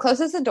he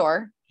closes the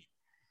door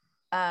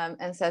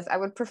and says, I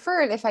would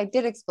prefer it if I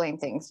did explain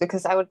things,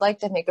 because I would like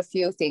to make a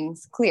few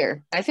things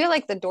clear. I feel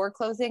like the door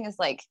closing is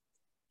like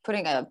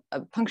putting a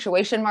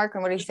punctuation mark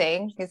on what he's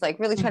saying. He's like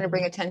really trying to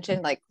bring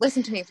attention, like,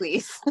 listen to me,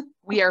 please.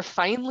 We are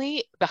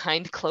finally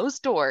behind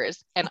closed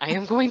doors, and I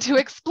am going to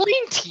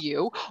explain to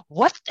you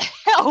what the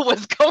hell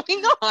was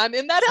going on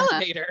in that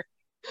elevator.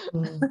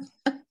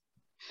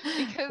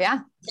 Because, yeah.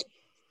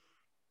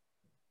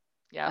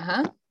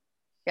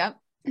 Yep.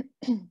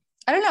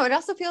 I don't know. It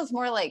also feels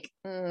more like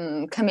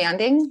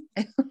commanding.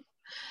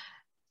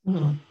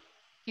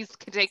 He's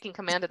taking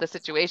command of the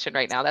situation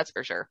right now. That's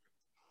for sure.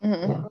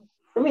 Yeah.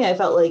 For me, I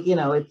felt like,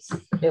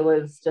 it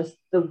was just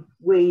the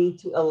way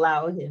to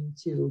allow him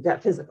to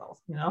get physical,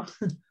 Yeah.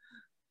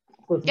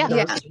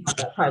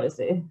 That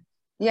privacy.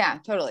 Yeah,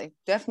 totally.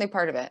 Definitely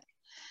part of it.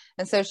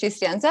 And so she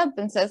stands up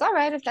and says, all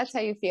right, if that's how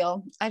you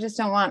feel, I just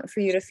don't want for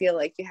you to feel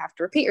like you have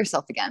to repeat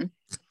yourself again.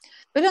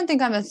 But don't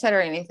think I'm upset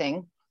or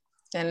anything.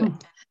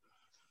 And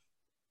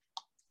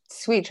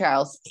sweet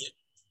Charles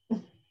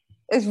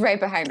is right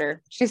behind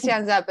her. She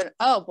stands up, and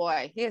oh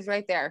boy, he is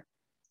right there.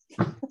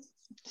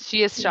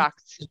 She is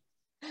shocked.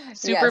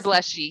 Super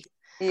blushy.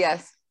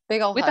 Yes.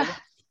 Big old hug.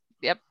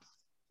 Yep.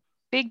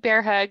 Big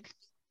bear hug.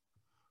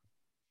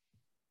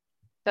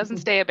 Doesn't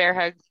stay a bear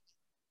hug.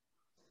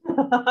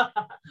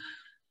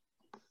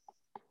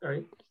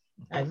 Sorry.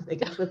 I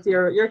guess that's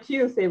your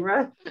cue,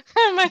 Sabra.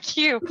 My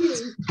cue.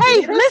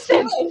 Hey,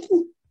 listen.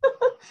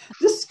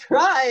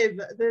 Describe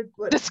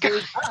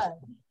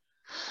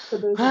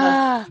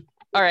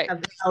all right.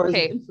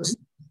 Okay.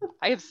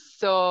 I have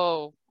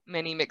so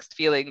many mixed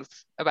feelings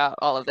about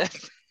all of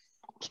this.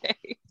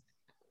 Okay.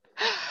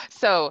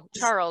 So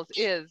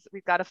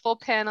we've got a full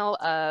panel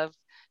of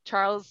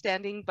Charles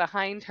standing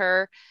behind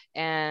her,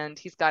 and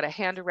he's got a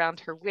hand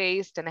around her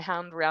waist and a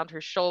hand around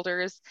her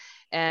shoulders.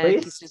 And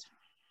he's just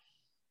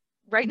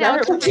right now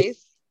it's her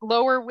waist,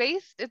 lower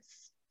waist.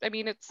 It's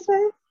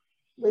okay.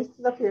 Waist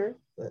is up here.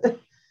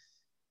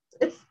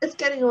 It's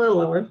getting a little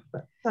lower,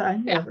 but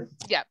fine.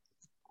 Yeah.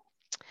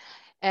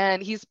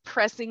 And he's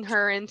pressing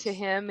her into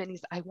him, and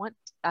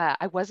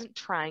I wasn't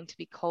trying to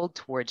be cold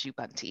towards you,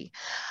 Bunty.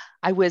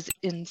 I was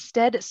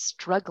instead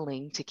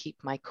struggling to keep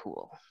my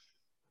cool,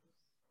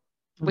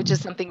 which is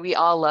something we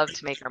all love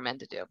to make our men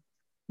to do.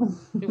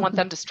 We want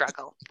them to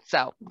struggle.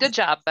 So good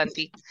job,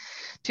 Bunty.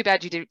 Too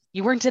bad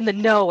you weren't in the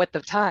know at the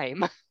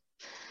time.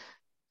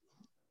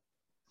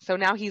 So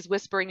now he's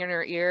whispering in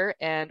her ear,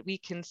 and we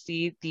can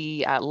see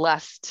the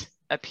lust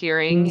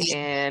appearing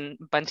in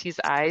Bunty's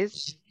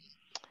eyes.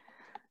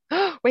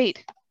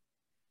 Wait.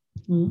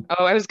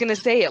 Oh, I was going to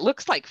say it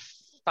looks like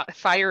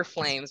fire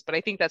flames, but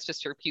I think that's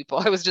just her pupil.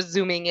 I was just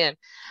zooming in.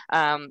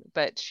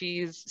 But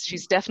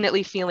she's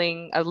definitely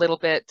feeling a little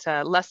bit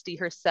lusty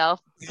herself,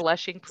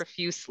 blushing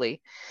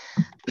profusely.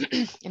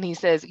 And he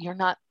says, "You're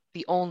not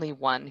the only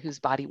one whose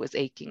body was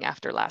aching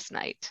after last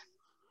night."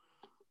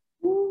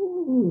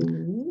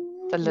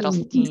 A little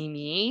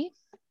steamy.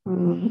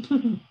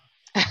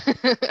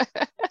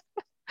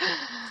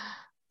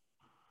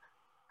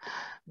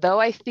 Though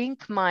I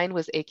think mine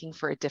was aching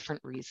for a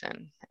different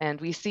reason.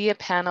 And we see a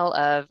panel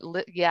of,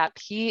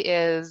 he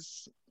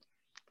is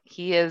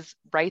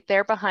right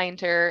there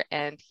behind her,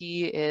 and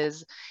he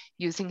is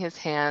using his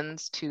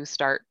hands to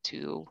start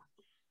to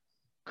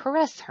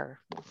caress her,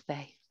 we'll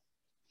say.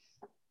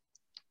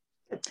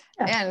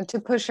 And to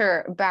push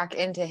her back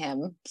into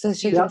him so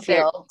she can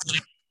feel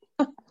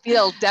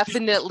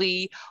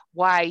definitely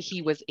why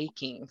he was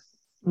aching.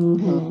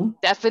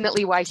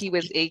 Definitely why he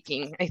was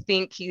aching. I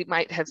think he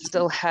might have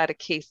still had a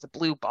case of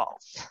blue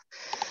balls.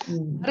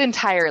 Not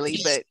entirely,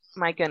 but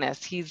my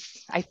goodness,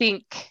 I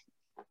think,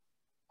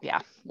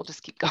 we'll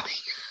just keep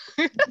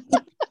going.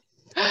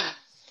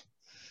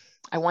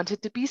 I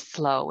wanted to be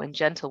slow and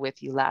gentle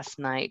with you last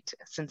night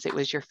since it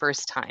was your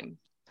first time.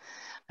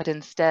 But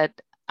instead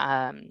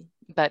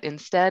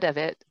of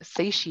it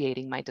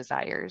satiating my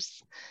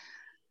desires,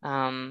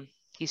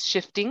 he's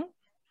shifting.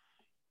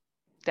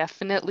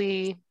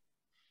 Definitely.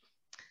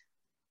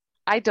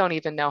 I don't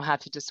even know how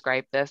to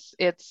describe this.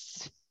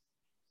 It's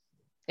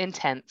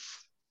intense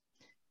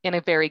in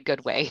a very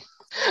good way,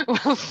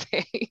 we'll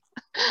say.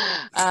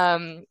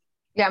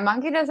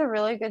 Monkey does a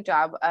really good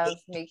job of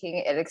making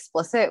it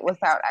explicit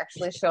without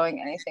actually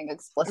showing anything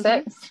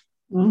explicit.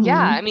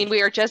 Yeah, I mean,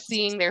 we are just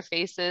seeing their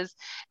faces,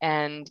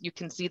 and you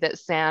can see that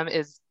Sam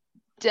is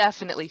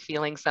definitely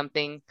feeling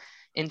something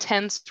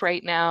intense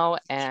right now,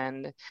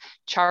 and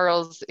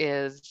Charles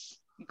is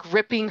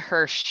gripping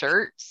her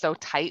shirt so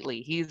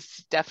tightly.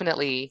 He's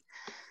definitely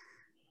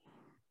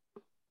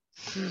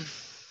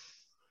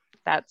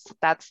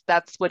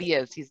that's what he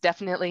is. He's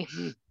definitely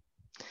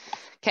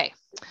okay.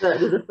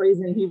 There's a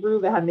phrase in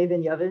Hebrew that made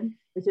in Yavin,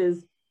 which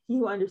is "He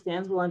who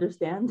understands will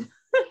understand,"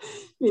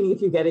 meaning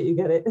if you get it, you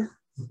get it.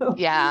 So.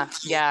 Yeah.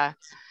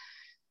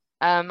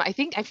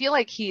 I feel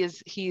like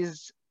he's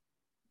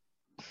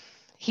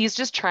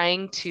just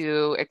trying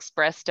to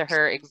express to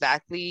her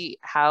exactly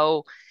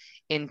how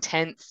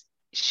intense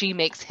she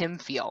makes him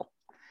feel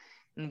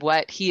and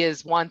what he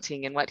is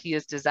wanting and what he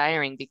is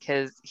desiring,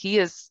 because he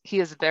is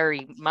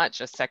very much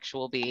a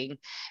sexual being,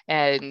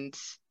 and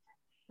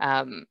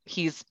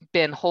he's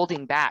been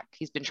holding back.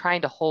 He's been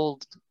trying to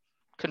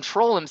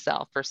control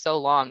himself for so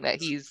long that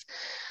he's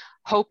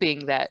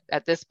hoping that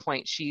at this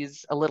point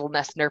she's a little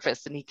less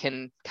nervous and he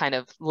can kind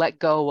of let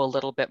go a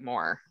little bit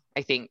more,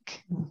 I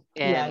think.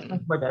 It's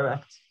much more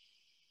direct.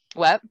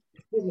 What?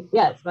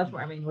 Yeah, it's much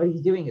more. I mean, what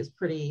he's doing is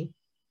pretty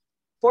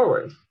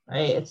forward,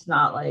 right? It's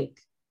not like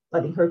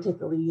letting her take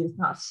the lead. It's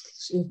not,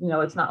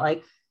 it's not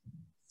like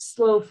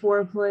slow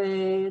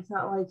foreplay. It's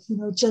not like,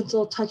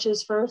 gentle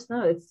touches first.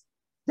 No, it's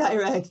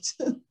direct.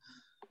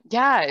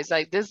 Yeah, it's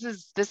like, this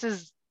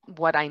is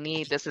what I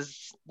need. This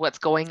is what's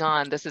going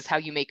on. This is how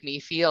you make me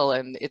feel.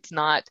 And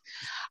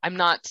I'm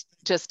not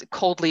just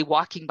coldly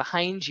walking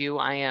behind you.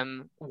 I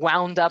am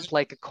wound up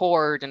like a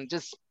cord and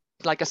just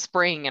like a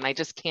spring, and I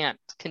just can't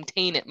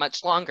contain it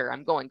much longer.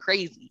 I'm going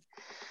crazy.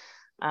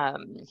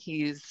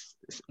 He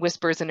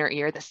whispers in her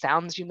ear, the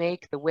sounds you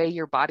make, the way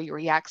your body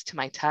reacts to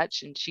my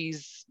touch, and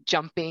she's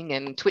jumping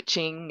and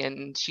twitching,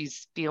 and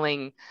she's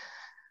feeling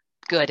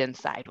good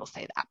inside, we'll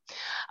say that.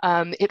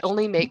 It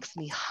only makes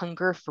me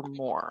hunger for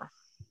more.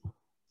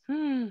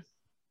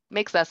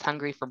 Makes us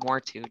hungry for more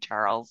too,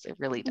 Charles. It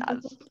really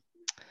does.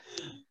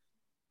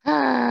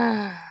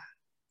 All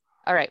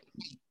right,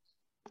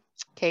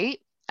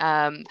 Kate.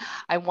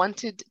 I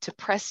wanted to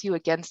press you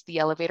against the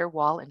elevator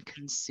wall and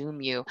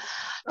consume you.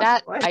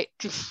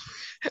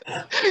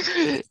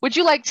 Would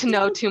you like to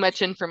know too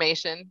much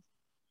information?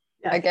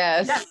 Yes. I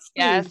guess.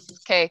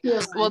 Yes. Okay.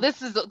 Well,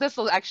 this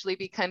will actually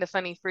be kind of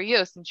funny for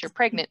you since you're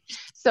pregnant.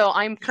 So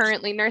I'm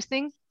currently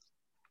nursing.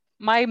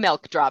 My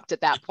milk dropped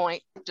at that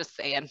point. Just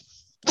saying.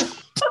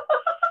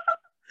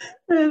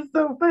 That is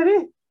so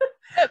funny.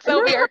 That's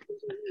so weird.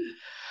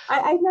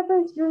 I've never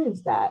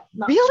experienced that.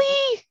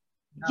 Really?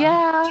 No.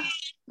 Yeah.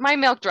 My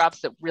milk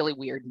drops at really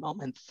weird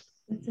moments.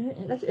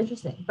 That's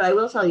interesting. But I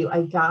will tell you,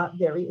 I got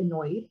very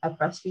annoyed at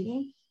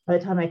breastfeeding by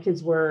the time my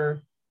kids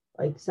were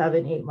like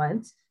 7, 8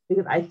 months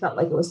because I felt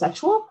like it was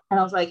sexual. And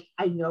I was like,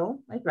 I know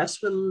my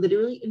breasts were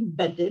literally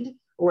invented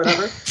or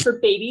whatever for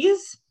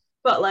babies.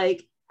 But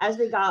like as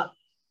they got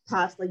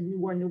past like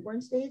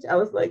newborn stage, I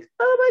was like,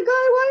 oh my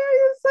God, why are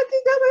you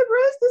sucking at my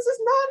breast? This is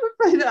not for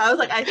I was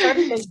like, I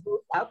started getting grossed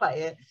out by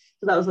it.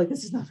 So I was like,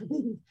 this is not for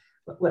babies.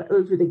 But it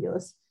was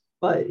ridiculous.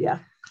 But yeah.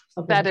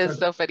 That is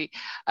so funny.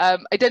 I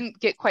didn't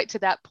get quite to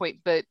that point,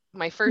 but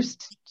my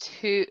first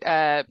two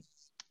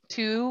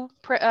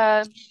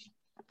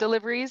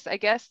deliveries, I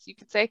guess you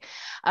could say,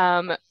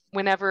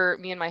 whenever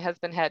me and my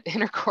husband had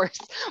intercourse,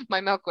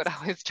 my milk would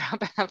always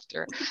drop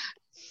after.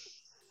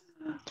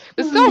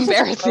 It was so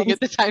embarrassing at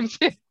the time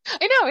too.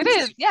 I know it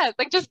is. Yeah, it's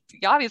like just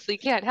you obviously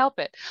can't help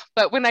it.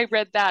 But when I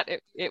read that,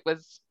 it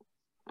was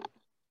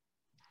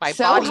my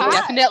So body hot.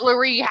 definitely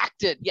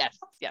reacted. Yes,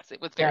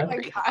 it was very,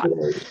 very hot.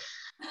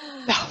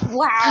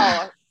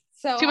 Wow.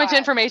 So too much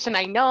information,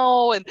 I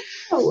know. And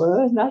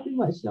not too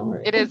much, don't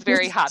worry. It is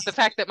very hot. The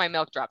fact that my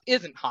milk drop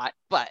isn't hot,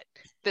 but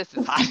this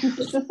is hot.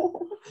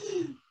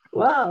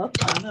 Well,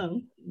 I don't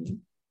know.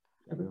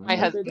 My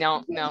husband,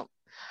 no.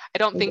 I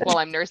don't think while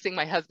I'm nursing,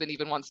 my husband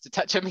even wants to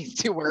touch him. He's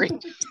too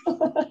worried.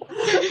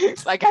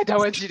 Like, I don't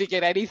want you to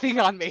get anything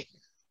on me.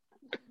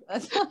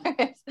 That's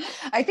hilarious.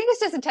 I think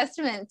it's just a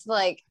testament to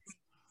like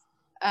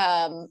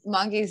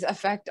Monkey's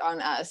effect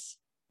on us.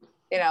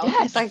 You know,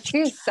 Yes. it's like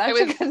she's such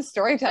a good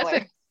storyteller.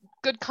 That's a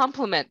good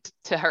compliment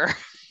to her.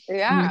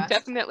 Yeah.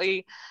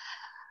 Definitely.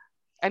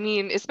 I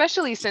mean,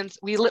 especially since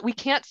we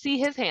can't see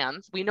his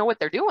hands. We know what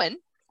they're doing.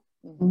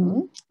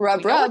 Mm-hmm.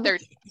 Rub. Rub.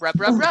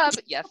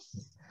 Yes.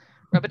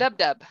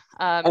 Rub-a-dub-dub.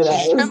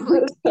 She's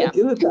trembling. Yeah.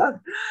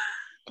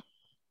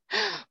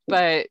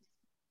 But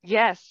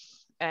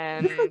yes.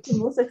 And like the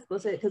most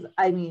explicit, because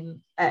I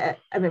mean,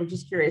 I'm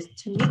just curious.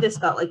 To me, this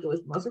felt like it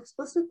was the most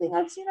explicit thing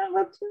I've seen on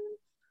Webtoon.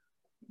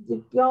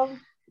 Y'all,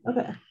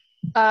 okay.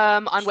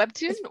 On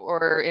Webtoon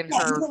or in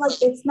her?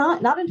 Like it's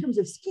not in terms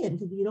of skin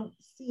because you don't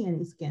see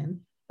any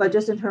skin, but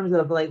just in terms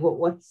of like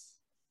what's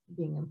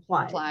being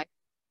implied.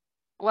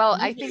 Well,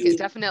 I think it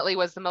definitely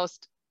was the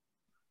most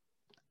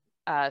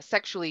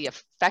sexually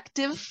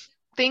effective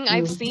thing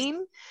I've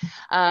seen.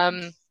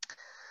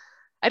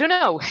 I don't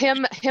know,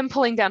 him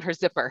pulling down her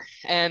zipper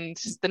and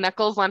the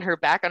knuckles on her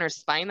back, on her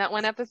spine, that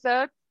one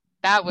episode,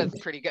 that was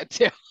pretty good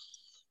too.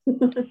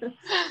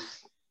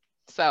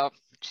 So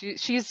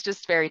she's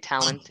just very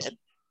talented.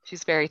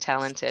 She's very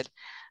talented.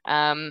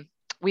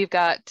 We've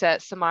got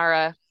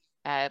Samara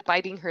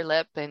biting her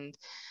lip, and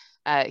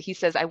he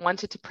says, I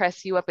wanted to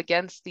press you up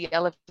against the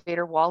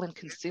elevator wall and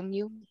consume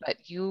you,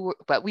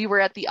 but we were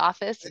at the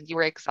office and you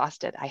were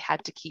exhausted. I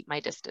had to keep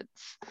my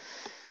distance.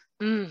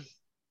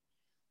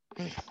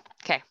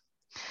 Okay.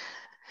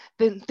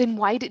 Then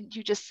why didn't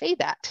you just say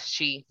that?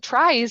 She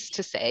tries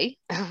to say.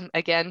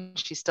 Again,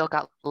 she's still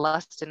got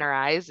lust in her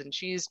eyes and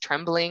she's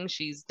trembling.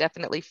 She's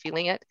definitely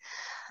feeling it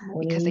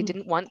because I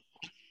didn't want.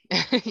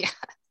 Yeah.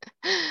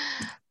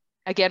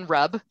 Again,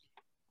 rub.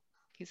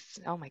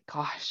 Oh my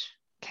gosh.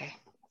 Okay.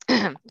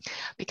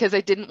 Because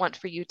I didn't want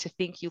for you to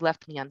think you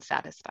left me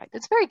unsatisfied.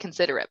 It's very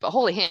considerate, but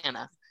holy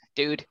Hannah,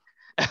 dude.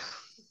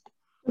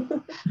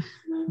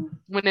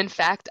 When in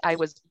fact I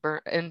was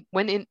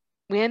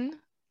when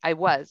I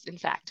was in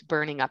fact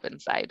burning up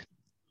inside.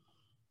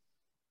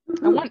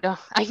 I wonder.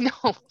 I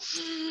know.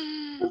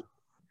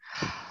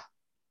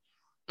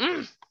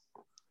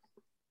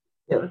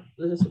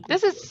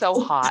 This is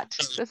so hot.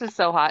 This is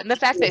so hot. And the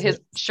fact that his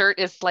shirt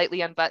is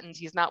slightly unbuttoned,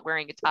 he's not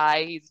wearing a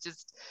tie, he's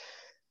just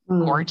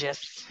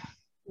gorgeous.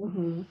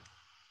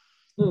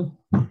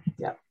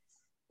 Yeah.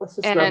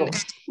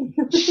 And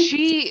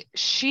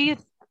she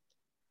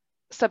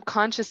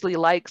subconsciously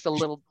likes a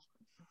little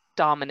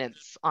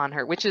dominance on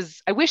her, which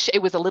is, I wish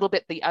it was a little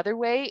bit the other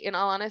way, in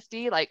all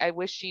honesty. Like, I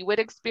wish she would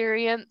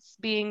experience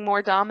being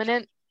more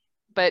dominant,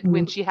 but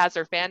when she has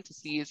her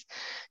fantasies,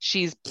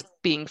 she's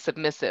being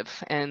submissive.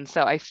 And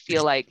so I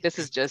feel like this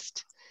is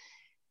just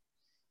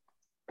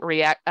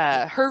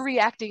her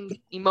reacting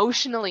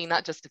emotionally,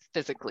 not just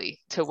physically,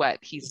 to what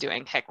he's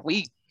doing. Heck,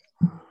 we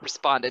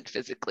responded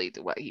physically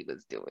to what he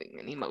was doing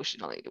and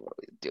emotionally to what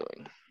he was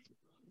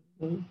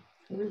doing.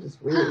 We're just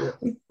reading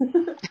it.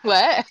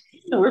 What?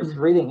 We're just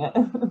reading it.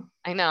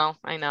 I know.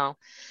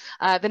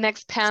 The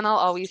next panel,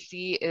 all we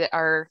see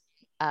are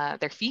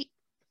their feet,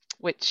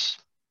 which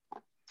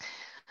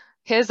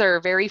his are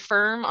very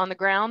firm on the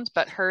ground,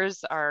 but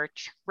hers are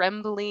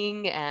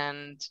trembling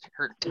and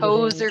her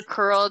toes are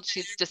curled.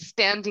 She's just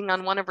standing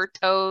on one of her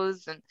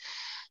toes,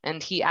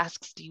 and he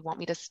asks, do you want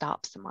me to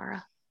stop,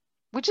 Samara?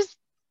 Which is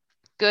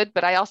good,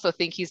 but I also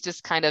think he's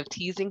just kind of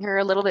teasing her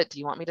a little bit. Do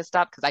you want me to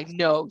stop? Because I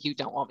know you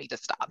don't want me to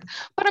stop,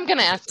 but I'm going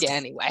to ask you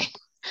anyway,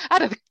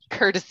 out of the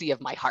courtesy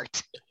of my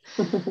heart.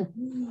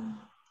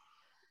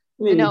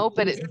 Maybe no,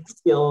 but it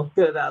feel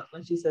good about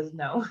when she says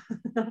no.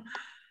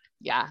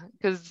 Yeah,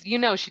 because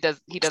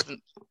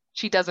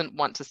she doesn't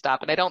want to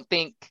stop, and I don't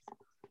think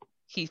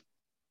he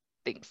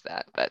thinks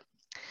that, but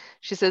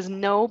she says,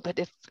 no, but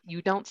if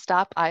you don't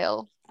stop,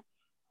 I'll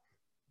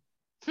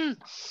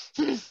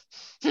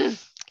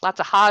lots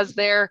of ha's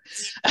there.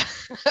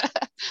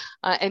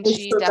 And It's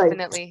she so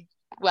definitely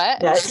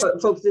what? Yeah,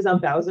 it focuses on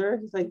Bowser.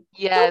 He's like,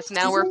 Yes,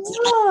 now we're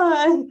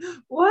on?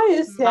 Why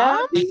is Mom?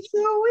 Sam being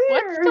so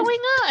What's weird? going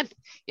on?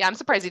 Yeah, I'm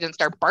surprised he didn't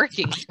start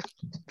barking.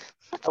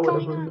 What's I would have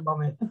going ruined on? the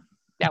moment.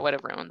 That would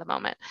have ruined the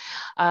moment.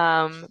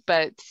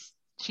 But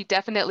she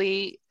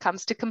definitely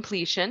comes to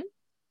completion,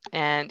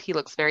 and he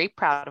looks very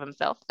proud of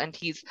himself, and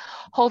he's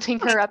holding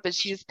her up as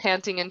she's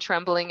panting and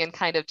trembling and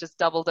kind of just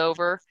doubled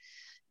over.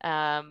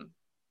 That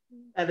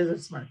is a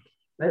smirk.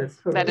 That is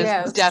totally That is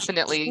Yes.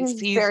 definitely, He's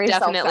he's very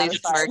definitely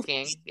self-satisfied.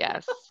 smirking.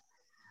 Yes.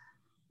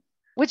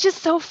 Which is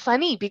so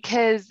funny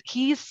because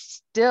he's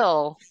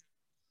still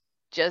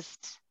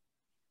just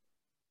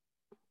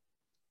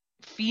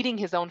feeding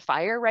his own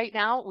fire right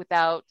now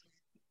without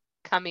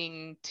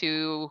coming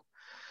to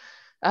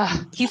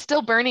he's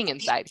still burning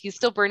inside. He's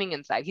still burning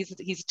inside.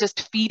 He's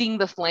just feeding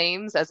the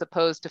flames as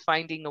opposed to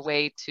finding a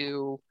way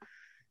to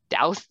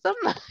douse them,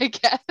 I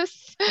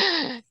guess.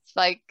 It's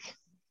like,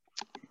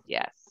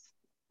 yes.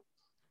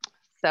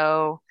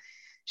 So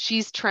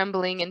she's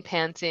trembling and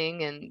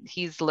panting, and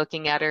he's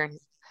looking at her, and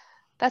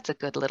that's a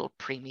good little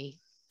preemie.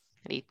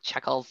 And he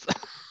chuckles.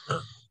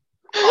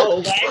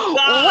 Oh my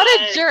God. What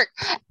a jerk.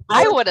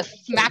 I would have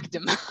smacked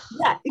him.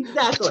 Yeah,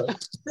 exactly.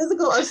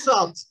 Physical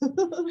assault.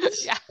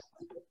 Yeah.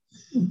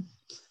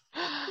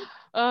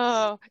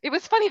 Oh, it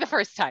was funny the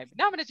first time.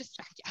 Now I'm going to just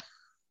smack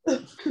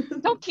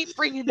you. Don't keep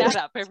bringing that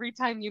up every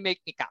time you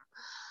make me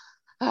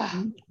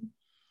come.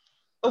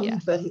 Oh,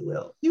 Yes. you bet he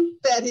will. You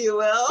bet he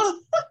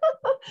will.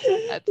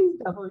 He's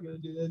definitely going to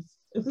do this.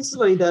 If this is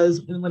what he does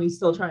and when he's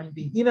still trying to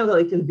be,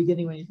 like in the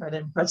beginning when you try to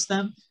impress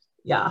them,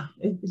 yeah,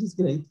 he's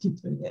going to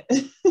keep doing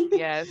it.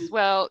 Yes.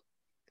 Well,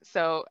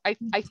 so I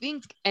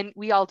think, and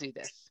we all do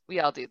this.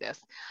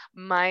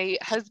 My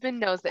husband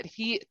knows that if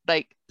he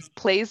like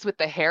plays with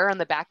the hair on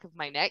the back of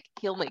my neck,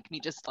 he'll make me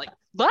just like,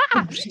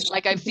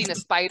 like I've seen a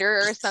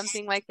spider or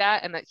something like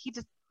that. And that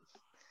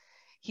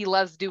he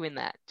loves doing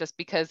that just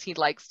because he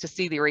likes to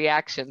see the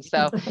reaction.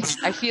 So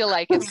I feel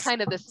like it's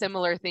kind of the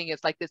similar thing.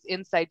 It's like this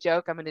inside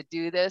joke. I'm going to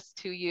do this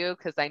to you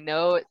because I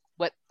know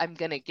what I'm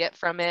going to get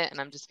from it. And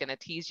I'm just going to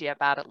tease you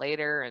about it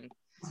later. And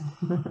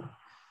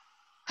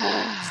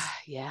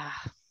yeah.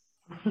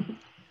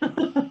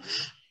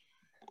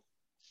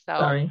 So,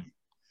 sorry.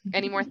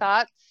 Any more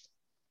thoughts?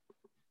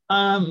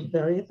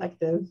 Very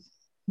effective,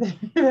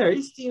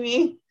 very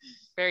steamy.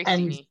 Very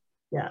steamy.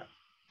 Yeah.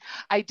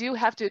 I do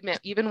have to admit,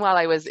 even while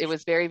it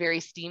was very,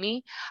 very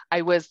steamy,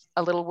 I was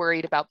a little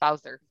worried about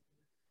Bowser.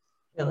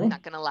 Really?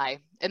 Not gonna lie.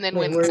 And then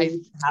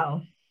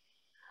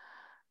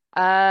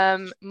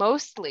how?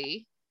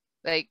 Mostly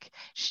like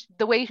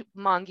the way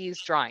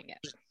Mongi's drawing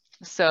it.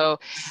 So,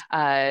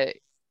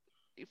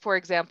 for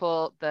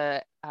example,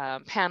 the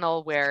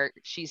panel where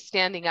she's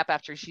standing up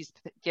after she's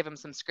given him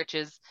some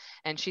scritches,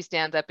 and she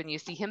stands up and you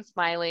see him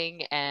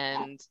smiling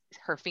and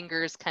her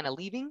fingers kind of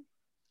leaving.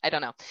 I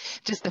don't know,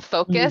 just the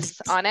focus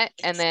on it.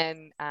 And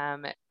then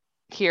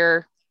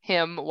hear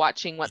him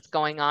watching what's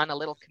going on, a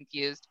little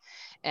confused.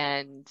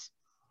 And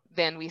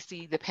then we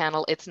see the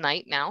panel, it's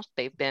night now.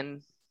 They've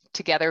been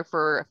together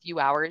for a few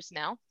hours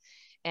now.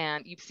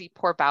 And you see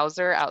poor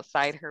Bowser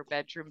outside her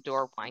bedroom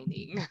door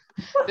whining.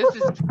 This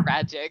is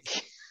tragic.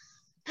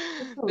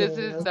 This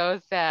is so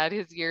sad.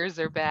 His ears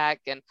are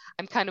back. And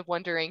I'm kind of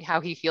wondering how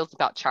he feels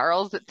about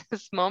Charles at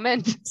this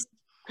moment.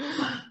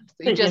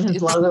 He just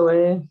his love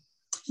away.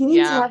 He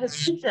needs to have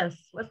his princess.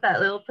 What's that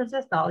little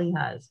princess doll he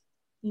has?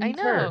 I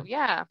know, her.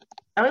 Yeah.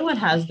 Everyone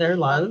has their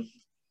love,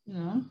 you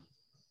know?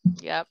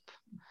 Yep.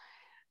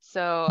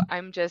 So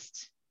I'm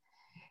just,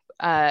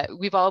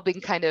 we've all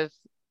been kind of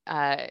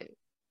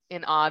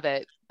in awe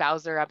that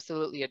Bowser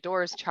absolutely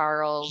adores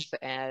Charles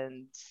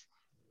and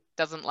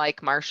doesn't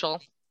like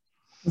Marshall.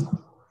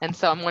 And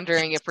so I'm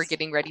wondering if we're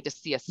getting ready to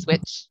see a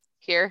switch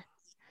here.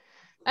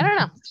 I don't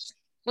know.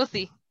 We'll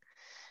see.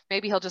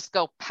 Maybe he'll just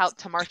go pout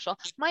to Marshall.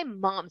 My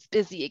mom's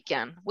busy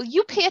again. Will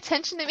you pay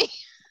attention to me?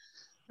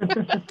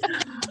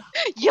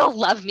 You'll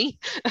love me.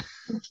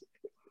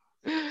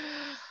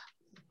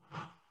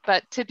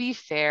 But to be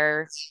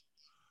fair,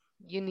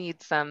 you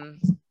need some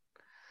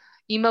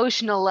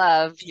emotional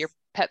love. Your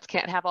pets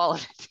can't have all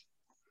of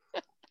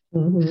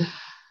it.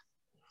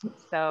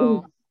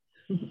 So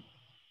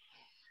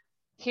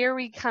here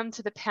we come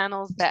to the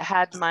panels that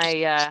had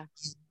my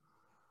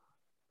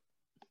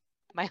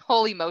my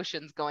whole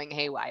emotions going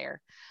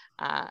haywire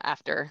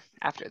after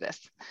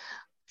this.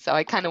 So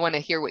I kind of want to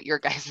hear what your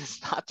guys'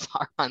 thoughts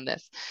are on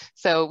this.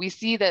 So we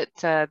see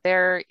that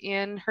they're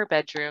in her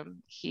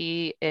bedroom.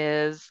 He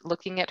is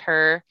looking at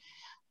her,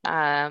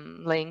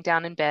 laying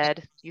down in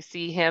bed. You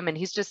see him, and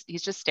he's just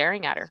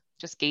staring at her,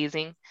 just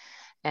gazing.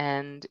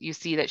 And you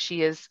see that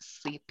she is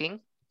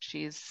sleeping.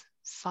 She's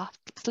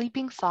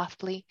sleeping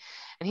softly,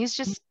 and he's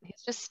just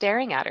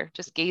staring at her,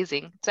 just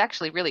gazing. It's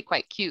actually really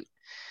quite cute.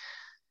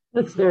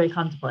 Looks very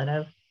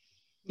contemplative.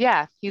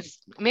 Yeah,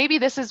 maybe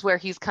this is where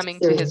he's coming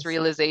to his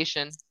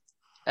realization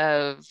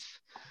of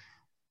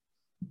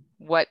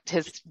what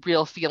his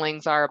real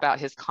feelings are about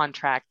his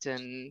contract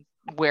and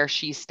where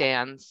she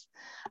stands.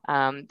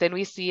 Then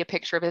we see a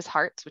picture of his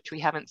hearts, which we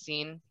haven't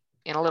seen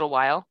in a little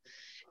while,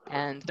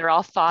 and they're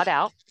all thawed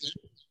out. It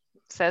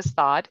says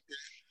thawed.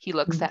 He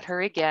looks at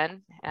her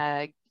again,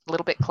 a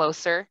little bit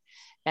closer,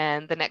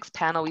 and the next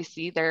panel we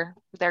see they're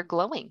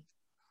glowing.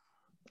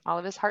 All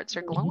of his hearts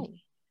are glowing.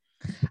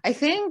 I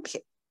think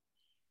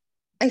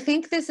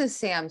this is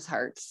Sam's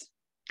hearts.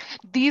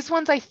 These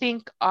ones I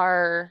think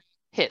are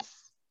his.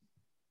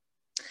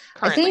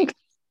 Currently.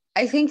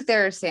 I think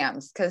they're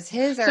Sam's because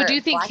his are. So do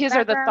you think his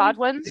are the thawed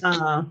ones?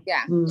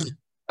 Yeah.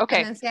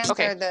 Okay. And then Sam's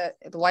are the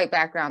white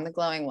background, the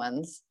glowing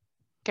ones.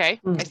 Okay,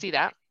 I see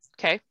that.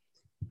 Okay.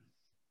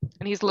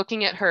 And he's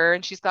looking at her,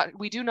 and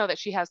we do know that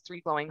she has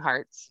 3 glowing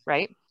hearts,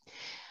 right?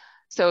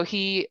 So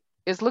he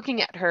is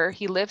looking at her.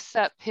 He lifts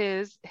up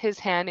his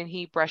hand and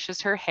he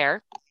brushes her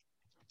hair.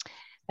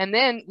 And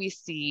then we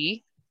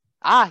see,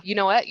 you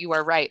know what? You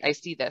are right. I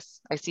see this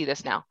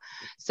now.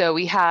 So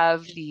we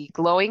have the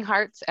glowing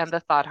hearts and the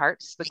thawed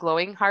hearts. The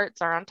glowing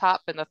hearts are on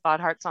top and the thawed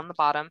hearts on the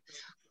bottom.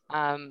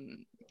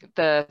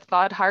 The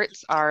thawed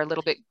hearts are a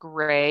little bit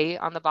gray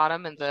on the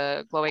bottom, and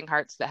the glowing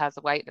hearts that has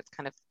the white, it's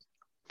kind of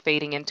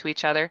fading into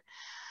each other.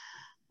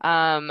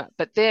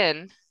 But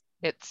then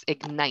it's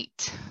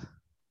ignite.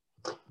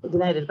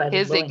 Ignited by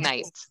his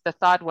ignite. The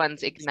thawed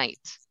ones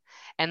ignite.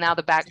 And now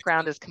the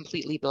background is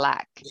completely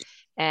black.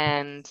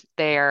 And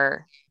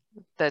the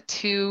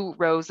 2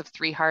 rows of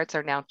 3 hearts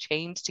are now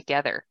chained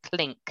together.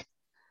 Clink.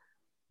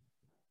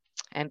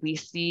 And we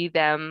see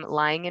them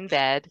lying in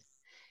bed,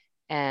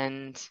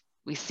 and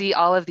we see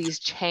all of these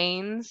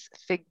chains,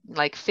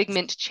 like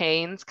figment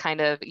chains,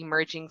 kind of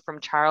emerging from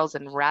Charles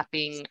and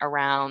wrapping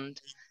around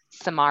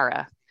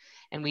Samara.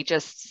 And we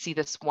just see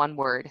this one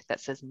word that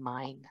says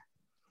mine.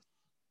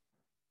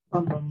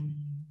 Dum,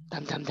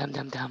 dum, dum,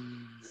 dum,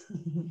 dum.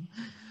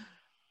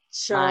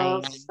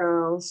 Charles.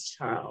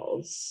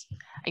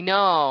 I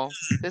know.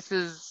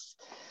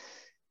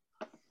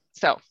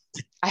 So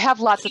I have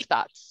lots of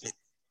thoughts.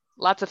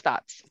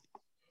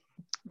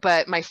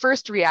 But my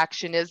first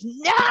reaction is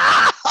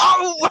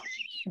no!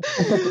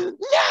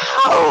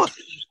 No!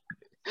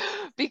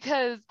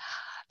 Because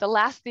the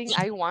last thing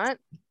I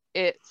want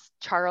is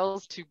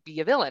Charles to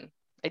be a villain.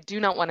 I do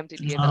not want him to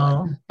be a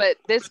villain. But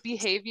this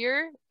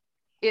behavior,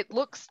 it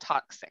looks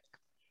toxic.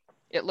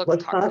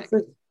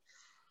 Toxic.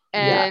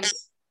 And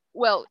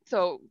well,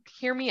 so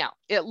hear me out.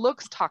 It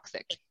looks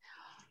toxic.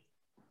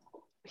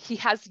 He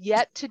has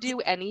yet to do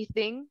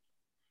anything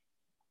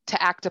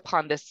to act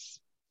upon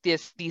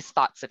these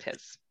thoughts of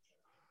his.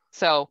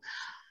 So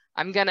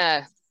I'm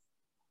gonna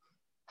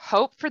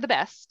hope for the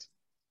best,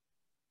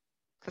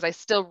 because I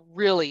still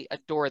really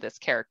adore this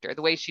character.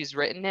 The way she's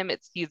written him,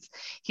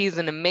 he's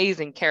an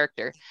amazing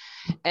character.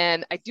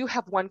 And I do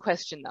have one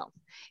question though.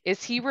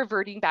 Is he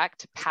reverting back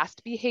to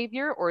past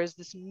behavior, or is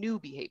this new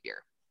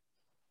behavior?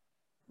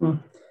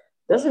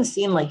 Doesn't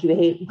seem like you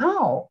behave.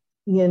 Wow.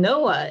 You know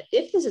what?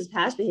 If this is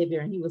past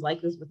behavior and he was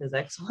like this with his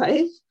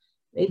ex-wife,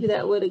 maybe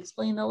that would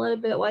explain a little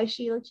bit why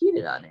she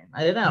cheated on him.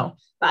 I don't know,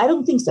 but I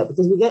don't think so,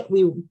 because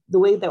the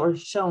way that we're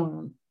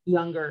shown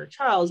younger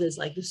Charles is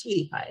like the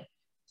sweetie pie.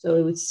 So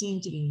it would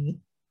seem to be,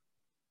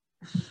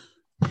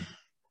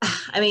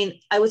 I mean,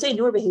 I would say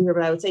newer behavior,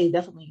 but I would say he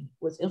definitely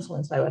was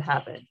influenced by what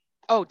happened.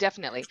 Oh,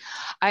 definitely.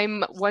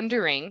 I'm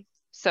wondering,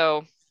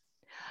 so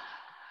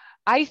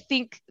I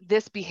think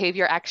this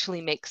behavior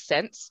actually makes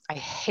sense. I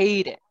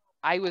hate it.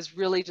 I was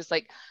really just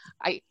like,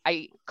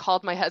 I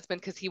called my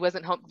husband because he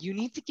wasn't home. You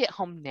need to get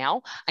home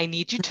now. I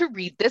need you to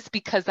read this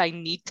because I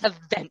need to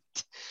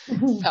vent.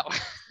 So,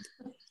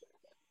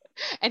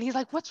 and he's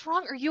like, what's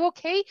wrong? Are you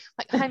okay?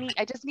 Like, honey,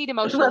 I just need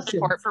emotional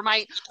support for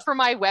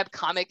my web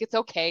comic. It's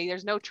okay.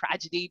 There's no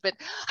tragedy, but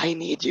I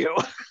need you.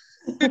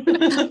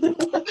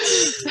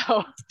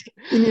 So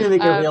you need to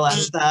make her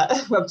realize that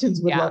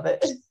webtoons would love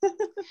it.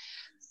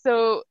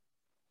 So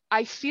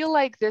I feel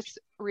like this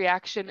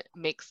reaction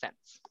makes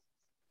sense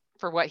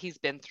for what he's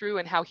been through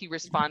and how he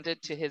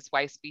responded to his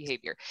wife's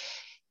behavior.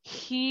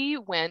 He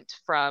went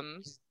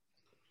from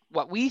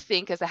what we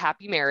think is a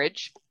happy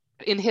marriage,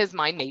 in his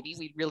mind, maybe,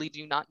 we really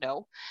do not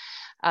know.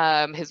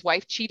 His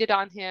wife cheated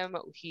on him.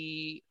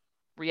 He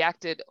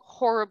reacted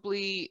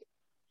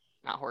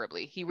not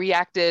horribly. He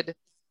reacted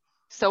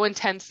so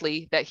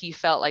intensely that he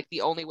felt like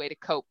the only way to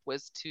cope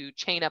was to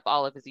chain up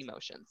all of his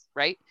emotions,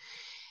 right?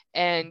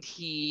 And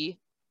he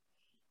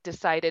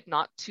decided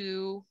not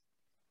to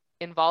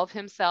involve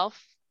himself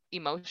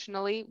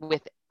emotionally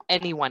with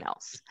anyone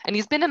else. And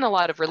he's been in a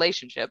lot of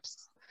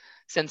relationships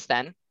since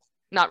then.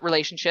 Not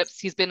relationships.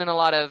 He's been in a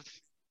lot of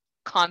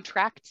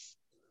contracts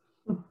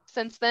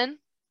since then,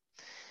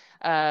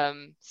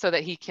 so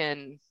that he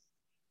can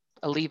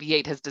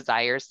alleviate his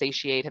desires,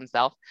 satiate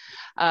himself,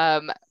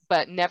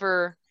 but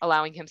never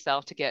allowing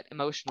himself to get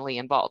emotionally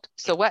involved.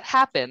 So what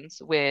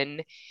happens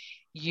when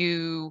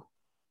you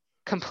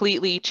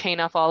completely chain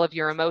off all of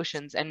your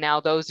emotions, and now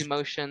those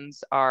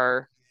emotions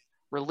are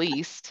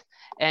released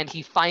and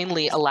he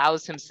finally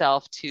allows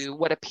himself to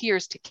what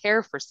appears to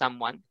care for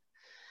someone,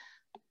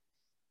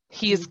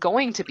 he is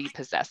going to be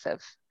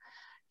possessive.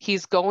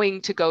 He's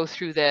going to go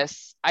through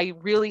this. I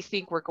really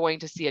think we're going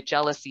to see a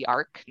jealousy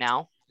arc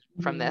now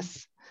from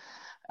this.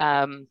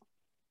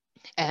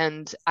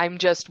 And I'm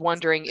just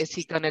wondering, is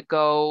he going to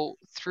go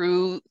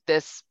through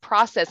this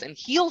process and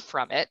heal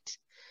from it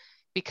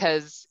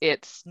because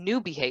it's new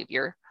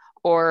behavior,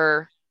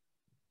 or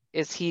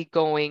is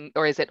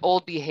it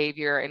old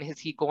behavior, and is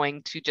he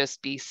going to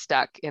just be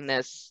stuck in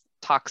this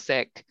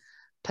toxic,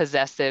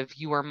 possessive,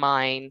 you are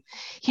mine?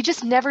 He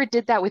just never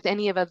did that with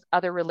any of his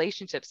other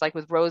relationships, like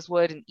with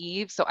Rosewood and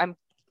Eve. So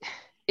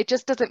it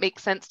just doesn't make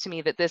sense to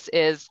me that this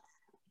is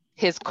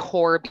his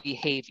core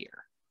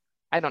behavior.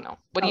 I don't know.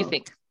 What do you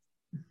think?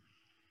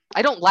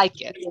 I don't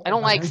like it. I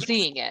don't like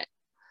seeing it,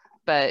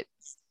 but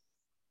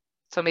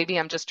so maybe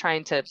I'm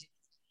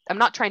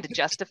not trying to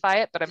justify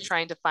it, but I'm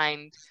trying to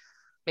find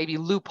maybe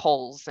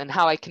loopholes and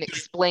how I can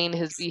explain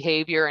his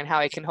behavior and how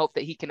I can hope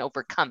that he can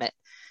overcome it.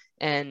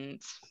 And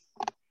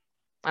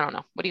I don't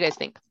know. What do you guys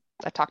think?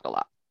 I talked a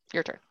lot.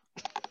 Your turn.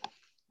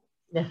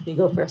 Yeah, you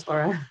go first,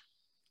 Laura.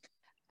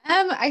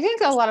 I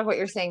think a lot of what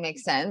you're saying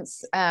makes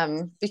sense,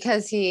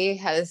 because he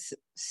has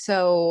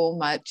so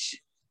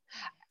much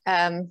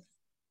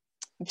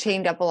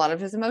chained up a lot of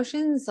his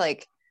emotions,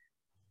 like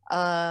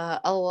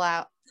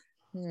allowing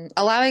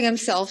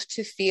himself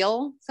to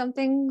feel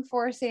something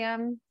for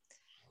Sam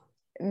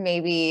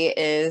maybe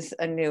is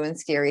a new and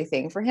scary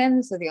thing for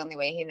him. So the only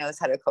way he knows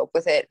how to cope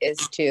with it is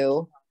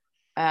to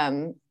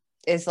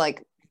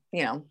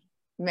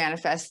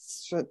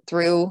manifests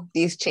through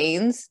these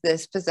chains,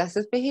 this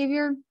possessive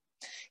behavior.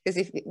 Because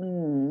if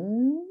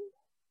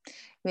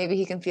maybe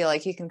he can feel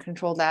like he can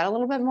control that a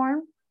little bit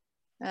more.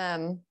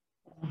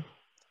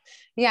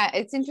 Yeah,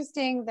 it's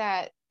interesting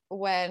that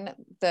when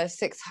the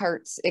 6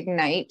 hearts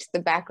ignite, the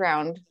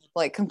background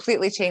like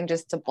completely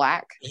changes to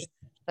black.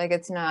 Like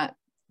it's not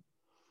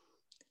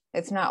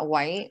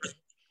white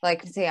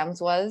like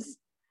Sam's was.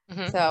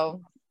 Mm-hmm.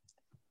 So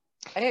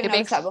I didn't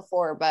notice that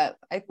before, but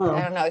I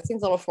don't know. It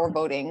seems a little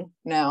foreboding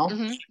now.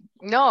 Mm-hmm.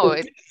 No,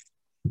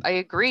 I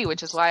agree,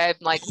 which is why I'm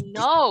like,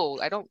 no,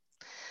 I don't.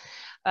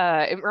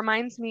 It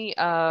reminds me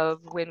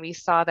of when we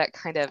saw that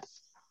kind of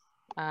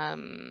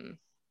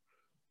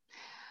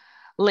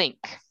link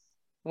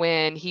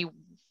when he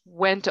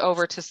went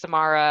over to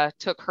Samara,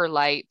 took her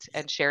light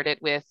and shared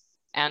it with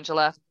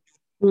Angela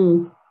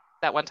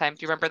that one time.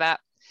 Do you remember that?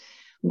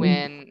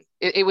 When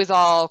it was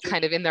all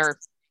kind of in their,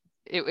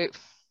 it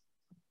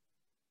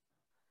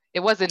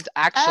wasn't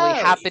actually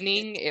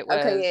happening. It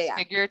was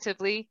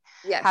figuratively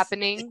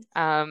happening.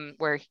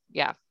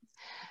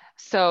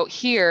 So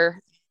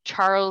here,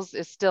 Charles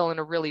is still in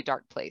a really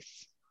dark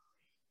place.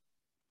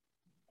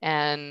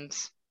 And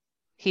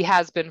he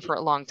has been for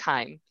a long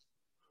time.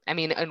 I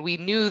mean, and we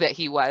knew that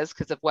he was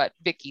because of what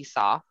Vicky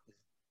saw.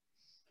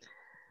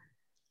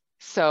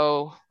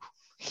 So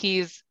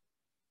he's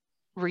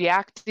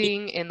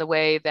reacting in the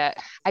way that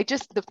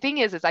the thing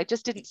is I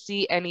just didn't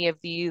see any of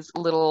these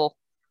little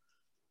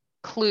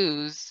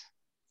clues.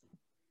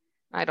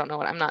 I don't know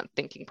what, I'm not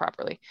thinking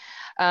properly.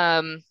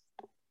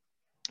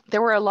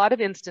 There were a lot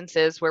of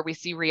instances where we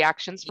see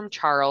reactions from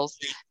Charles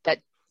that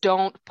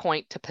don't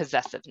point to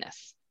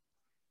possessiveness.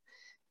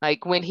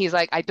 Like when he's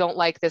like, I don't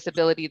like this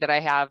ability that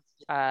I have,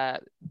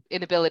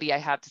 inability I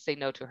have to say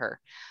no to her.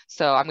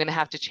 So I'm going to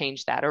have to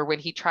change that. Or when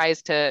he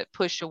tries to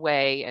push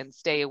away and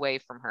stay away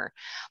from her.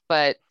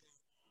 But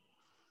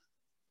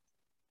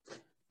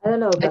I don't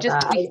know about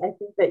that. I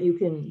think that you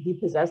can be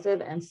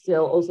possessive and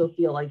still also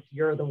feel like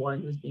you're the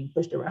one who's being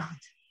pushed around.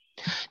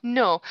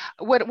 No,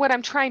 what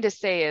I'm trying to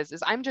say is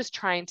I'm just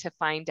trying to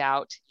find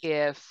out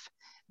if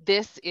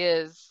this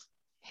is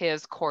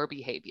his core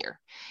behavior.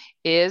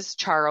 Is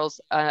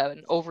Charles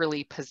an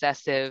overly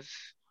possessive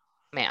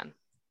man?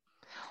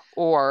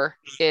 Or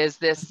is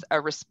this a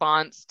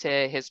response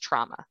to his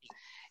trauma?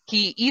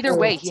 Either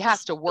way, he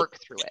has to work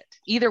through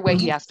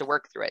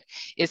it.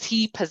 Is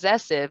he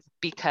possessive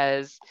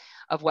because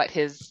of what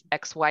his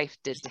ex-wife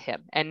did to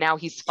him? And now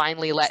he's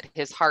finally let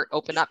his heart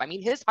open up. I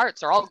mean, his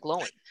hearts are all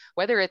glowing,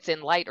 whether it's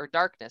in light or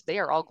darkness, they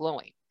are all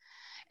glowing.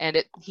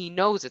 And he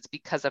knows it's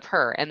because of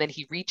her. And then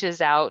he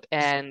reaches out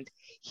and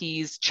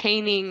he's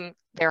chaining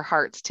their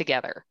hearts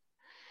together.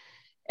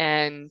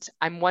 And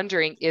I'm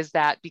wondering, is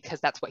that because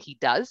that's what he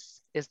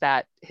does? Is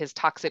that his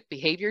toxic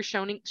behavior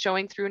showing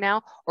through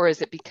now? Or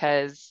is it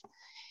because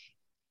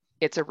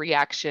it's a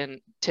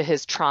reaction to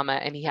his trauma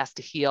and he has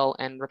to heal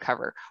and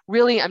recover?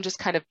 Really, I'm just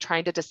kind of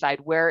trying to decide,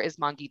 where is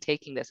Mangi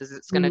taking this? Is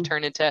it going to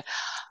turn into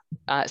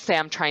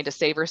Sam trying to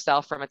save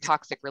herself from a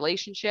toxic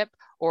relationship?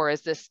 Or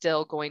is this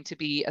still going to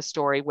be a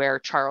story where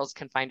Charles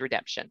can find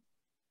redemption?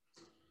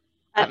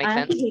 Does that make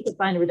sense? I think he could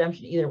find a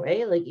redemption either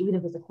way. Like even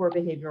if it's a core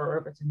behavior or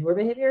if it's a newer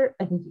behavior,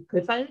 I think he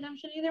could find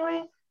redemption either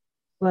way.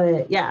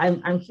 But yeah,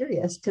 I'm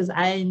curious because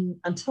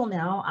until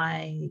now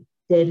I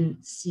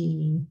didn't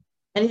see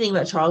anything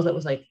about Charles that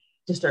was like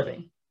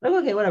disturbing. Like,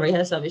 okay, whatever, he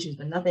has some issues,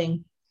 but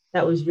nothing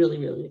that was really,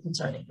 really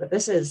concerning. But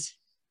this is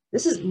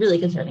this is really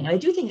concerning. And I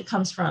do think it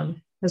comes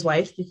from his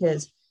wife,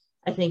 because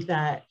I think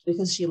that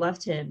because she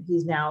left him,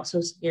 he's now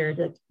so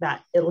scared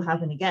that it'll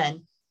happen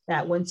again,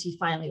 that once he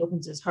finally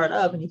opens his heart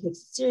up and he takes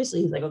it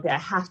seriously, he's like, okay, I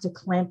have to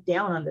clamp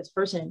down on this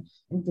person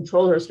and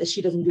control her so that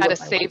she doesn't do How to what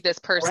my save wife this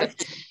person.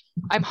 does.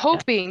 I'm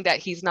hoping that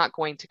he's not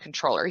going to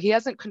control her. He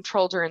hasn't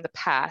controlled her in the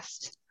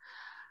past.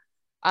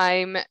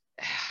 I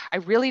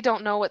really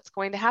don't know what's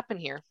going to happen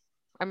here.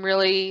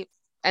 And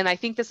I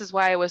think this is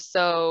why I was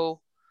so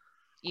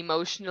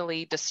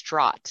emotionally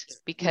distraught,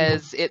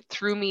 because it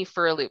threw me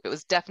for a loop. It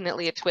was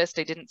definitely a twist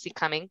I didn't see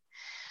coming.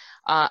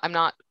 I'm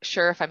not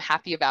sure if I'm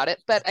happy about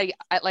it, but I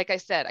like I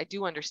said, I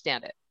do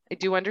understand it. I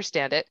do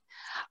understand it.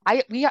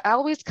 I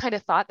always kind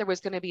of thought there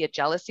was going to be a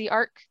jealousy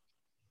arc.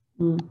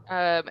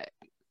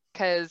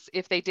 Because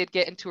if they did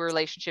get into a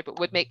relationship, it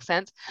would make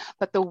sense.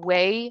 But the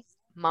way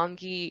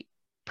Mangi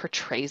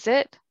portrays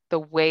it, the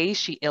way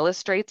she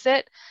illustrates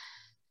it,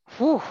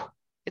 whew,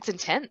 it's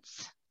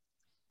intense.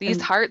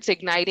 These hearts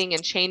igniting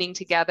and chaining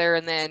together,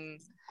 and then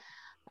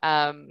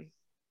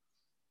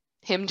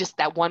him just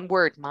that one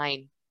word,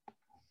 mine.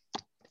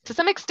 To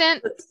some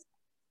extent,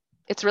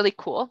 it's really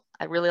cool.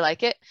 I really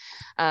like it.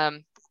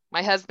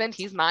 My husband,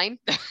 he's mine.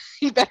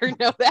 You better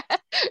know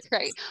that,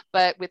 right?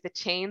 But with the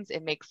chains,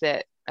 it makes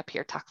it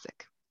appear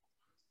toxic.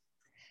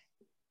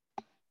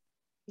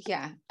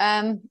 Yeah.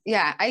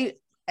 I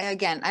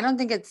don't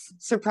think it's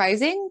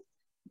surprising,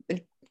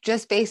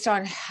 just based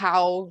on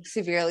how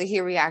severely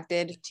he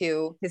reacted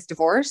to his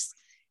divorce,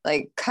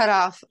 like cut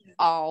off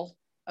all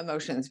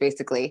emotions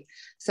basically.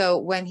 So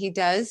when he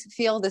does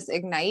feel this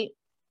ignite,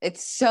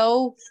 it's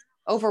so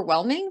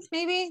overwhelming,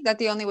 maybe, that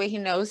the only way he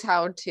knows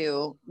how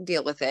to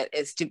deal with it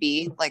is to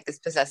be like this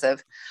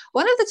possessive.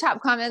 One of the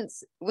top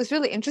comments was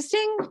really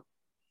interesting.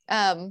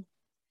 Said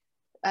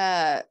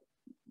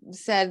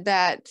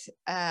that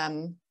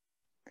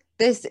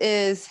this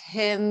is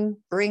him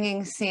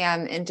bringing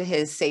Sam into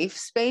his safe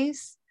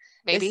space.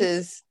 Maybe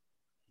this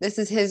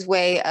is his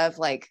way of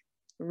like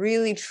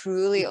really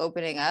truly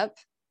opening up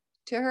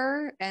to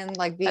her and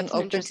like being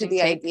open to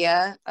the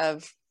idea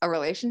of a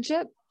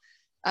relationship.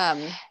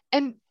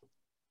 And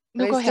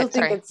no, go ahead.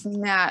 Think it's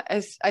not.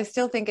 I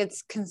still think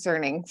it's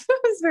concerning.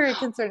 It's very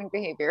concerning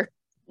behavior.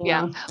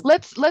 Yeah.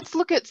 Let's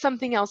look at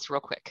something else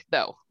real quick,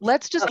 though.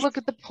 Let's just look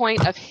at the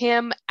point of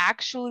him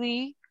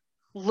actually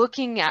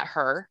looking at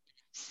her,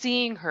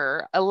 seeing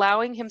her,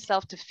 allowing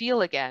himself to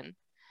feel again,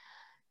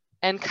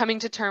 and coming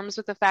to terms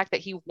with the fact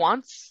that he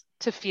wants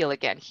to feel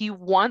again. He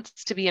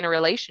wants to be in a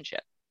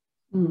relationship.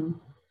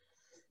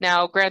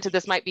 Now, granted,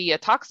 this might be a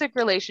toxic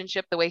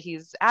relationship the way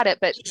he's at it,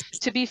 but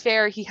to be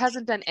fair, he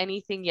hasn't done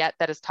anything yet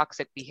that is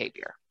toxic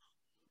behavior.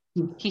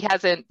 He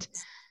hasn't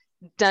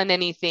done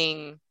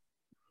anything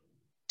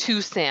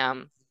to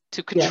Sam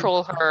to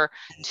control her,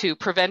 to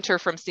prevent her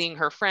from seeing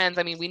her friends.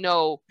 I mean, we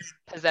know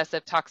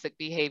possessive toxic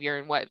behavior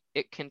and what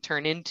it can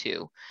turn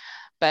into,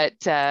 but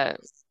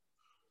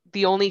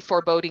the only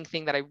foreboding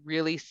thing that I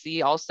really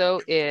see also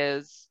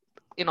is,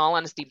 in all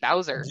honesty,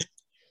 Bowser.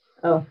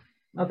 Oh,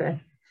 okay.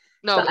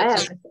 No, so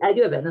I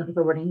do have another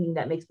foreboding thing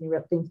that makes me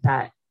think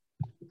that,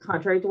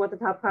 contrary to what the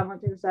top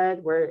commenter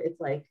said, where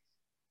it's like,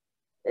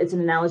 it's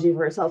an analogy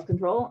for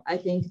self-control. I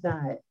think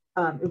that,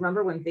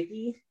 remember when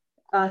Vicky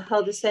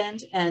held his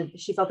hand and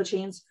she felt the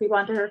chains creep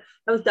onto her?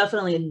 That was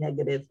definitely a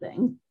negative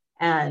thing.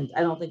 And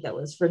I don't think that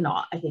was for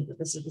naught. I think that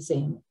this is the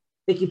same.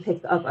 Vicky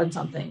picked up on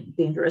something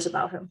dangerous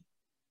about him.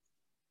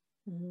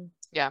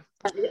 Yeah.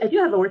 I do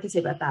have a word to say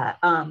about that.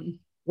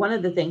 One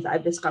of the things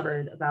I've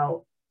discovered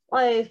about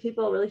life,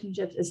 people,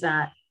 relationships is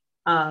that,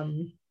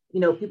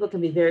 people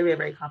can be very, very,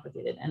 very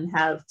complicated, and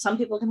some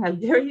people can have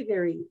very,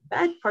 very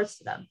bad parts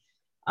to them.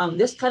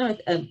 This kind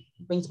of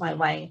brings to mind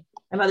my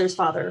mother's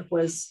father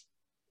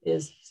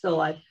is still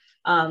alive.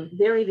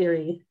 Very,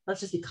 very, let's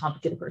just say,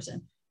 complicated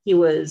person. He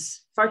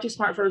was far too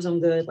smart for his own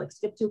good, like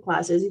skipped 2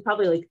 classes. He's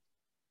probably like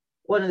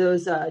one of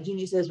those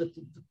geniuses with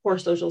poor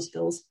social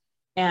skills.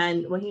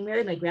 And when he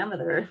married my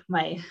grandmother,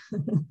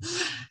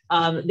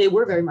 they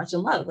were very much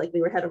in love, like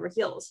they were head over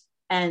heels.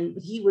 And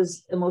he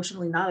was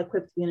emotionally not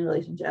equipped to be in a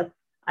relationship.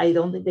 I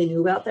don't think they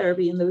knew about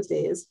therapy in those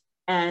days.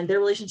 And their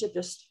relationship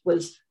just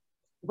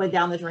went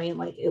down the drain.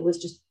 Like, it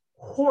was just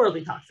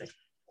horribly toxic,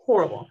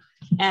 horrible.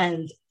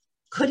 And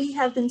could he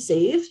have been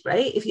saved,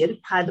 right? If he had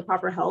had the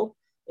proper help,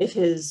 if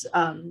his,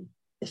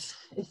 if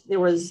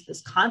there was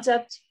this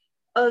concept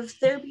of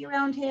therapy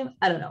around him,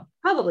 I don't know,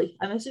 probably.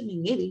 I'm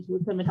assuming maybe he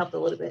would have been helped a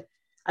little bit.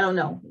 I don't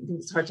know.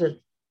 It's hard to,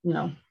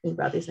 think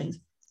about these things.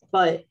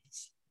 But,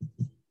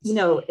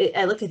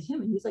 I look at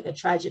him and he's like a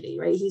tragedy,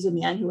 right? He's a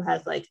man who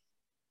has like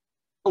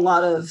a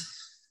lot of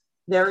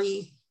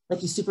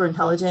he's super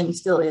intelligent. He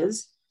still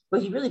is,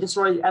 but he really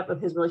destroyed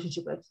of his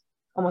relationship with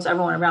almost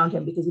everyone around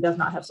him because he does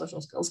not have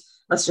social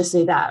skills. Let's just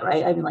say that,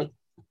 right? I mean,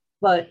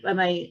 but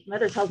my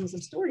mother tells me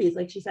some stories.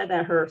 Like, she said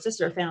that her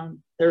sister found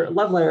their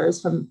love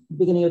letters from the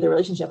beginning of their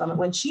relationship. I mean,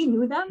 when she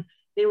knew them,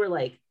 they were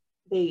like,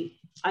 they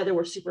either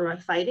were super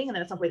fighting, and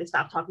then at some point they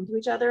stopped talking to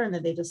each other, and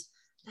then they just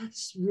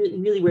that's really,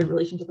 really weird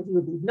relationship. But he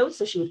would leave notes,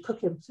 so she would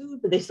cook him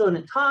food, but they still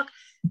didn't talk.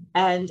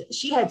 And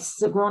she had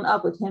grown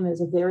up with him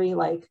as a very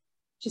like,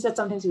 she said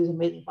sometimes he was an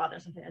amazing father or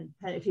something.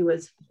 And if he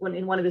was, when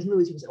in one of his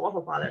movies, he was an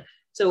awful father.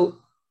 So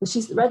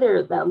she's read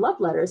their that love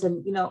letters,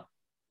 and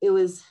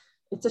it's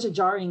such a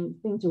jarring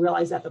thing to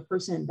realize that the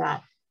person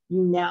that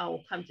you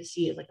now come to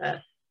see as like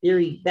a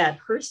very bad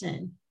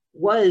person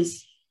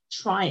was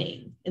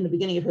trying in the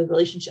beginning of his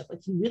relationship.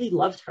 Like he really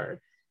loved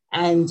her,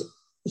 and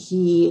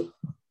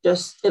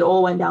it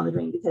all went down the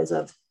drain because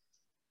of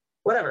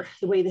whatever,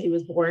 the way that he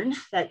was born,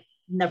 that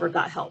never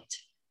got helped.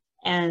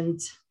 And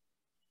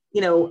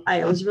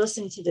I was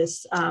listening to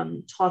this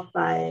talk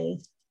by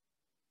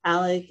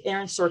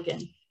Aaron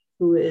Sorkin,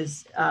 who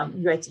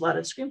he writes a lot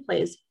of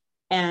screenplays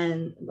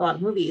and a lot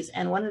of movies.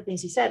 And one of the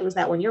things he said was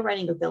that when you're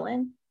writing a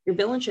villain, your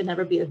villain should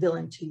never be a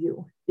villain to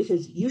you,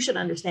 because you should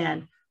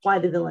understand why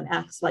the villain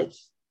acts like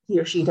he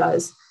or she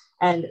does.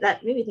 And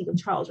that made me think of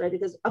Charles, right?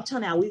 Because up till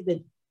now, we've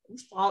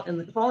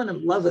fallen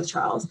in love with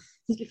Charles.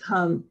 He's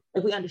become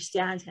like, we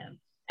understand him.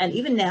 And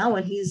even now,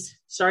 when he's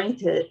starting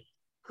to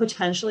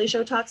potentially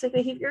show toxic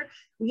behavior,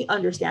 we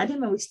understand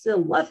him and we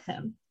still love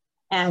him.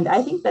 And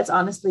I think that's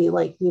honestly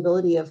like the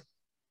ability of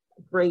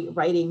great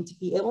writing, to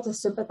be able to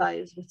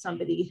sympathize with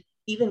somebody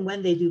even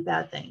when they do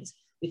bad things,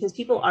 because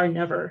people are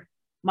never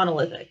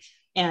monolithic,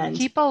 and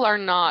people are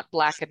not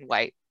black and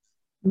white.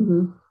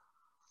 Mm-hmm.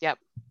 Yep.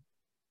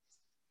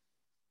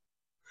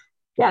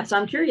 Yeah, so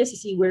I'm curious to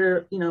see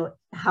where,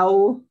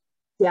 how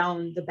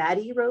down the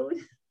baddie road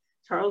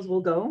Charles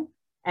will go,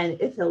 and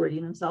if he'll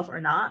redeem himself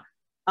or not.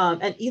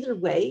 And either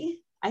way,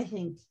 I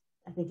think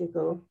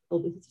it'll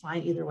be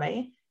fine either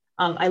way.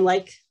 I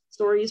like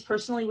stories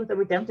personally with a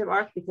redemptive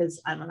arc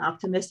because I'm an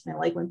optimist and I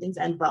like when things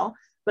end well.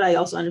 But I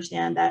also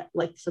understand that,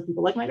 like, for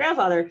people like my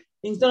grandfather,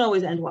 things don't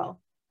always end well.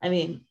 I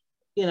mean,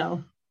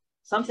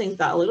 some things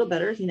got a little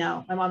better.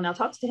 My mom now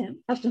talks to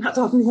him after not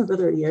talking to him for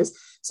 30 years.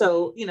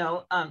 So,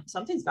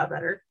 some things got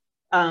better.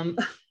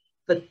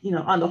 But,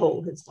 on the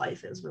whole, his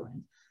life is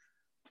ruined.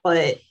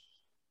 But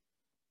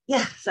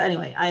yeah, so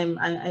anyway,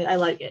 I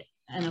like it.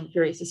 And I'm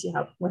curious to see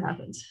what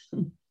happens.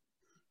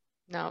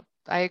 No,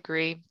 I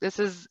agree. This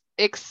is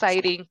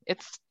exciting.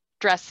 It's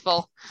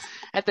stressful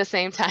at the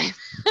same time.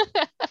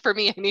 For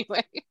me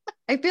anyway.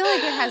 I feel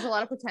like it has a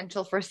lot of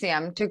potential for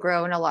Sam to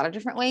grow in a lot of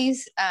different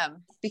ways,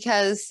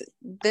 because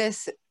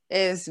this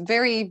is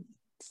very,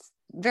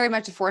 very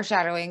much a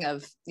foreshadowing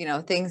of,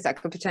 things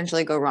that could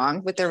potentially go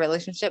wrong with their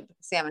relationship,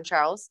 Sam and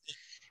Charles.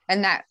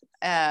 And that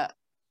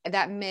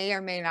may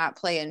or may not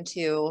play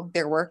into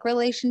their work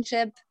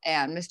relationship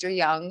and Mr.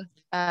 Young,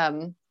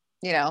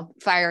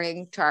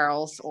 firing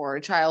Charles, or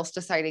Charles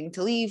deciding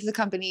to leave the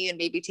company and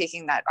maybe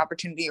taking that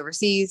opportunity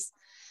overseas.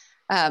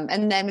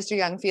 And then Mr.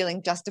 Young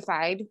feeling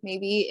justified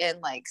maybe in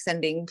like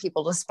sending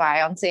people to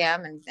spy on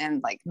Sam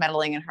and like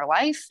meddling in her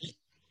life.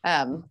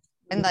 And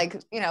like,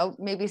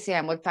 maybe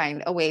Sam would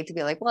find a way to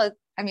be like, well,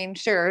 I mean,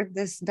 sure,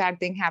 this bad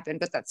thing happened,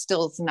 but that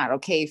still is not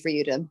okay for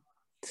you to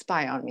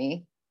spy on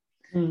me.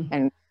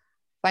 And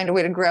find a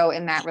way to grow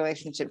in that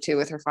relationship too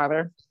with her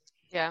father.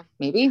 Yeah.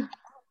 Maybe.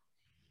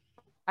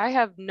 I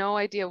have no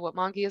idea what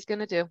Mongie is going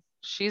to do.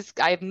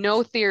 I have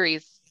no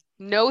theories.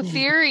 No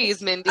theories,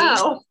 Mindy.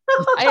 Oh.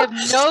 I have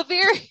no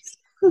theories.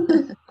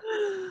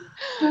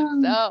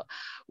 So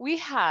we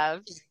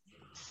have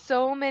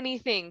so many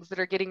things that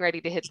are getting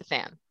ready to hit the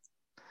fan.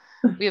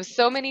 We have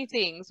so many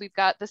things. We've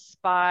got the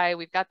spy.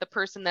 We've got the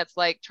person that's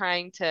like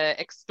trying to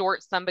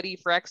extort somebody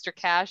for extra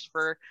cash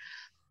for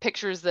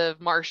pictures of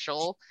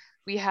Marshall.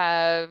 We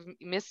have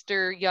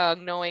Mr.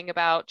 Young knowing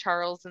about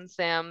Charles and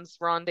Sam's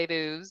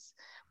rendezvous.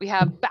 We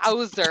have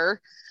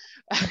Bowser.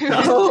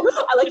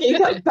 Oh, I like you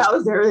got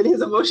Bowser and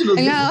his emotional.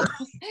 I know.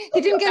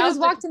 He didn't get his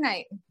walk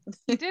tonight.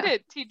 He did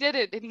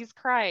it, and he's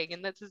crying,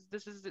 and this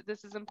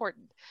is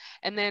important.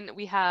 And then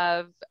we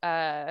have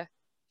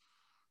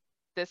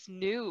this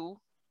new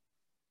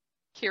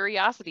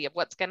curiosity of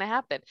what's going to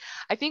happen.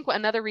 I think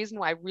another reason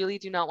why I really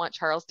do not want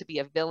Charles to be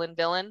a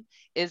villain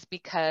is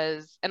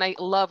because, and I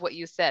love what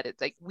you said,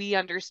 it's like we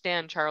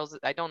understand Charles.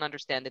 I don't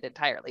understand it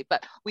entirely,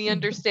 but we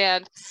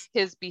understand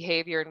his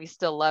behavior and we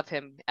still love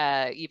him,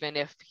 even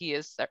if he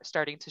is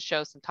starting to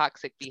show some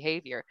toxic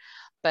behavior.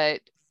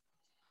 But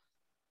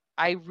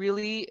I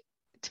really,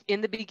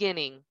 in the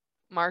beginning,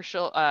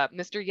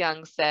 Mr.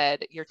 Young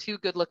said, "You're too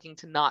good looking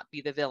to not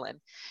be the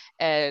villain."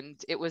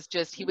 And it was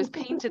just, he was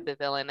painted the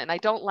villain. And I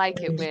don't like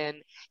it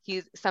when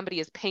somebody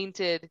is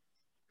painted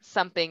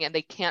something and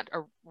they can't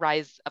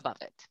rise above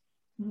it.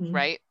 Mm-hmm.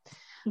 Right.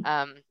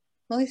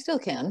 Well, he still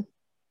can.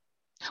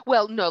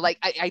 Well, no, like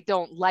I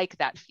don't like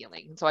that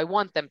feeling. So I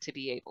want them to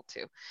be able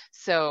to.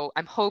 So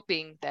I'm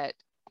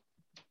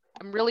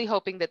really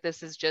hoping that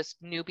this is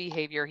just new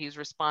behavior. He's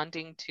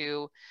responding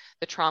to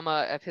the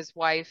trauma of his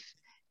wife,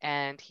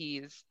 and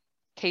he's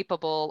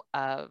capable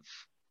of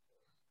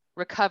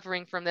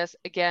recovering from this.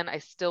 Again, I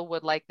still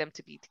would like them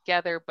to be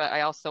together, but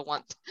I also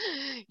want,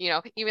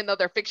 even though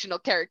they're fictional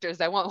characters,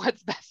 I want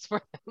what's best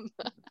for them.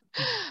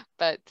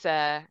 But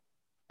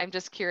I'm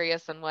just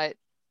curious on what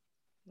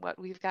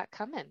we've got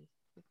coming.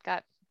 We've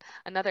got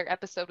another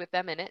episode with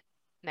them in it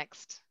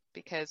next,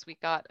 because we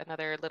got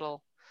another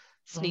little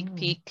sneak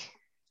peek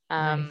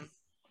Nice.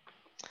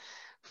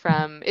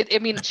 from it. I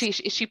mean,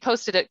 she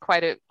posted it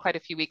quite a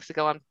few weeks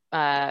ago on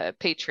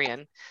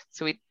Patreon,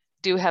 so we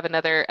do have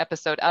another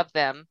episode of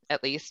them.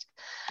 At least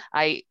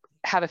I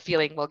have a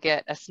feeling we'll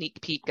get a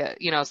sneak peek,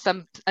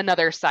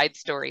 another side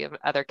story of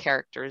other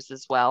characters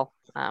as well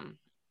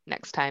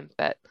next time.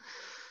 But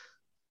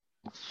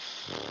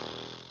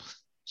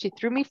she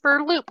threw me for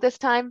a loop this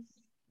time.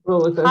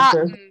 Roller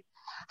coaster.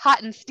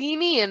 Hot and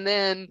steamy, and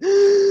then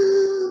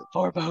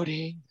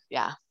foreboding.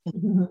 Yeah.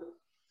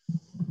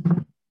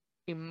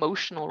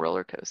 Emotional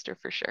roller coaster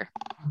for sure.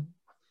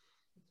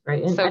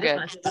 Right. And So I just good.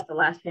 want to say about the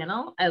last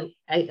panel.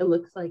 It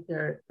looks like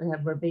they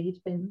have beige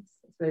pins.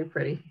 It's very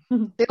pretty.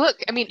 They look,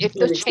 I mean, if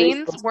Really those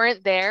chains graceful.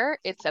 weren't there,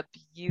 it's a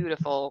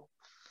beautiful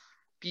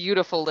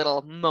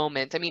little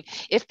moment. I mean,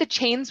 if the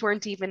chains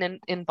weren't even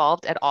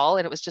involved at all,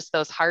 and it was just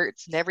those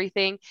hearts and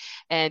everything,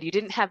 and you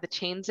didn't have the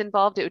chains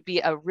involved, it would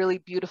be a really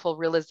beautiful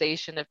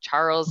realization of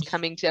Charles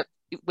coming to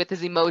with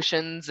his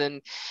emotions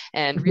and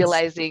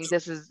realizing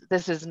this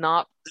is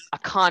not a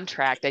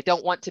contract. I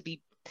don't want to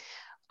be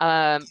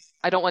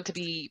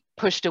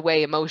pushed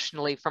away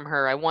emotionally from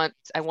her. I want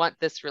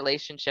this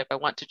relationship. I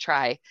want to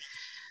try.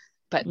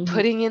 But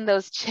putting in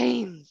those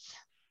chains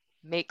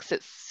makes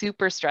it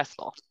super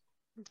stressful,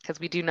 because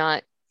we do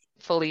not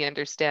fully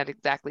understand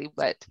exactly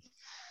what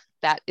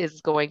that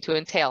is going to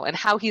entail and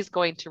how he's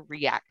going to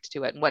react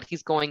to it and what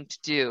he's going to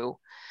do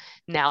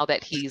now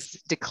that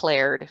he's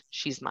declared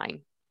she's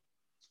mine.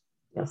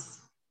 Yes.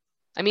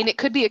 I mean, it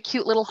could be a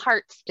cute little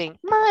hearts thing.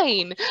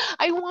 Mine.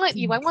 I want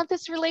you. I want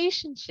this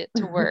relationship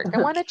to work.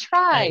 I want to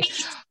try,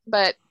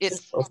 but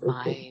it's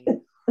mine.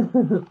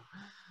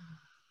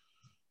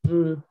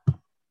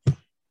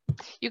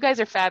 You guys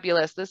are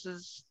fabulous. This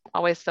is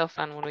always so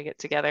fun when we get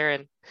together,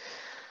 and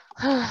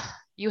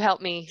you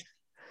help me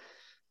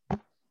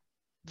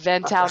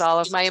vent out all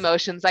of my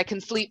emotions. I can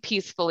sleep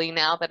peacefully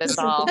now that it's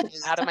all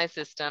out of my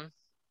system.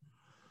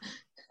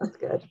 That's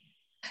good.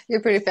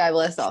 You're pretty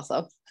fabulous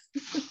also.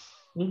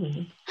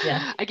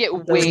 Yeah. I get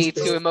way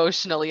too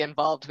emotionally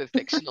involved with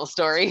fictional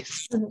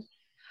stories.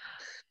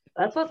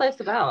 That's what life's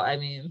about. I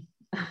mean,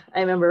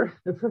 I remember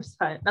the first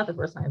time, not the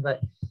first time,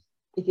 but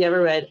if you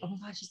ever read, oh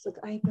my gosh, it's like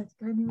I read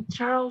a guy named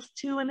Charles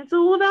too, and it's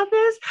all about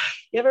this.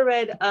 You ever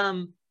read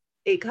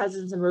Eight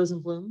Cousins and Rose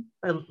and Bloom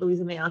by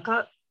Louisa May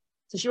Alcott?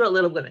 So she wrote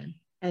Little Women,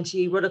 and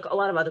she wrote a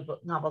lot of other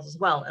novels as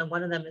well. And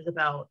one of them is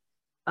about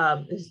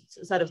it's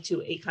a set of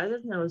two, Eight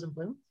Cousins and Rose and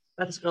Bloom,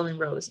 about this girl named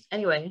Rose.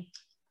 Anyway,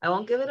 I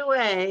won't give it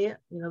away,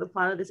 the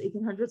plot of this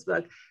 1800s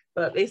book,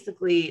 but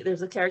basically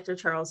there's a character,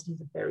 Charles,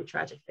 who's a very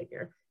tragic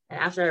figure. And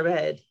after I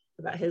read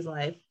about his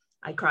life,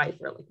 I cried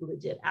for like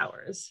legit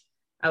hours.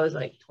 I was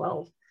like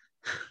 12.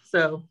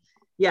 So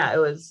yeah, it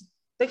was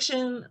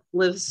fiction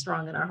lives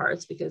strong in our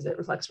hearts because it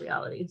reflects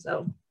reality.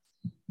 So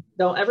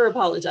don't ever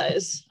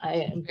apologize. I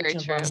am Very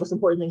true. one of the most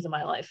important things in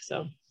my life.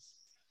 So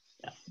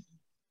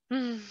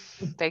yeah.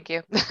 Thank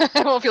you.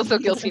 I won't feel so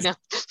guilty now.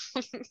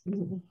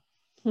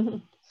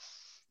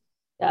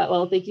 Yeah,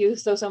 well, thank you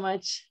so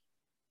much.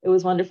 It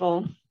was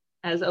wonderful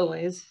as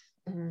always.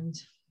 And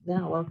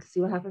now we'll see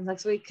what happens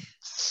next week.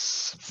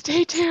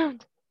 Stay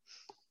tuned.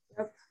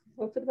 Yep.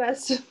 Hope for the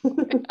best.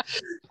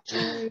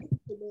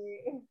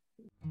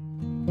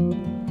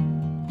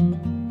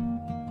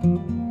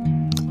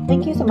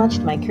 Thank you so much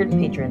to my curtain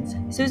patrons: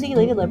 Susie,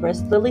 Lady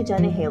Libris, Lily,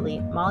 Jenny, Haley,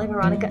 Molly,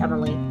 Veronica,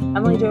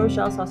 Emily Jo,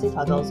 Rochelle, Saucy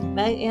Tuggles,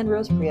 Meg, Ann,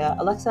 Rose, Priya,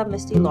 Alexa,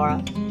 Misty, Laura,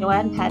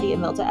 Joanne, Patty,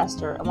 Emilta,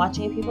 Esther, and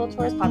watching people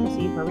towards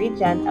Papacy, Marie,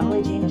 Jen,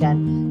 Emily, Jean,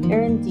 Jen,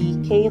 Erin, D,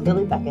 Kay,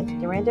 Lily, Beckett,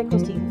 Miranda,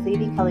 Christine,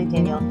 Sadie, Kelly,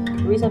 Daniel,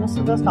 Louisa,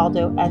 Mr.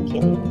 Gastaldo, and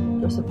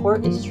Kaylee. Your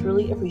support is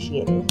truly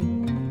appreciated.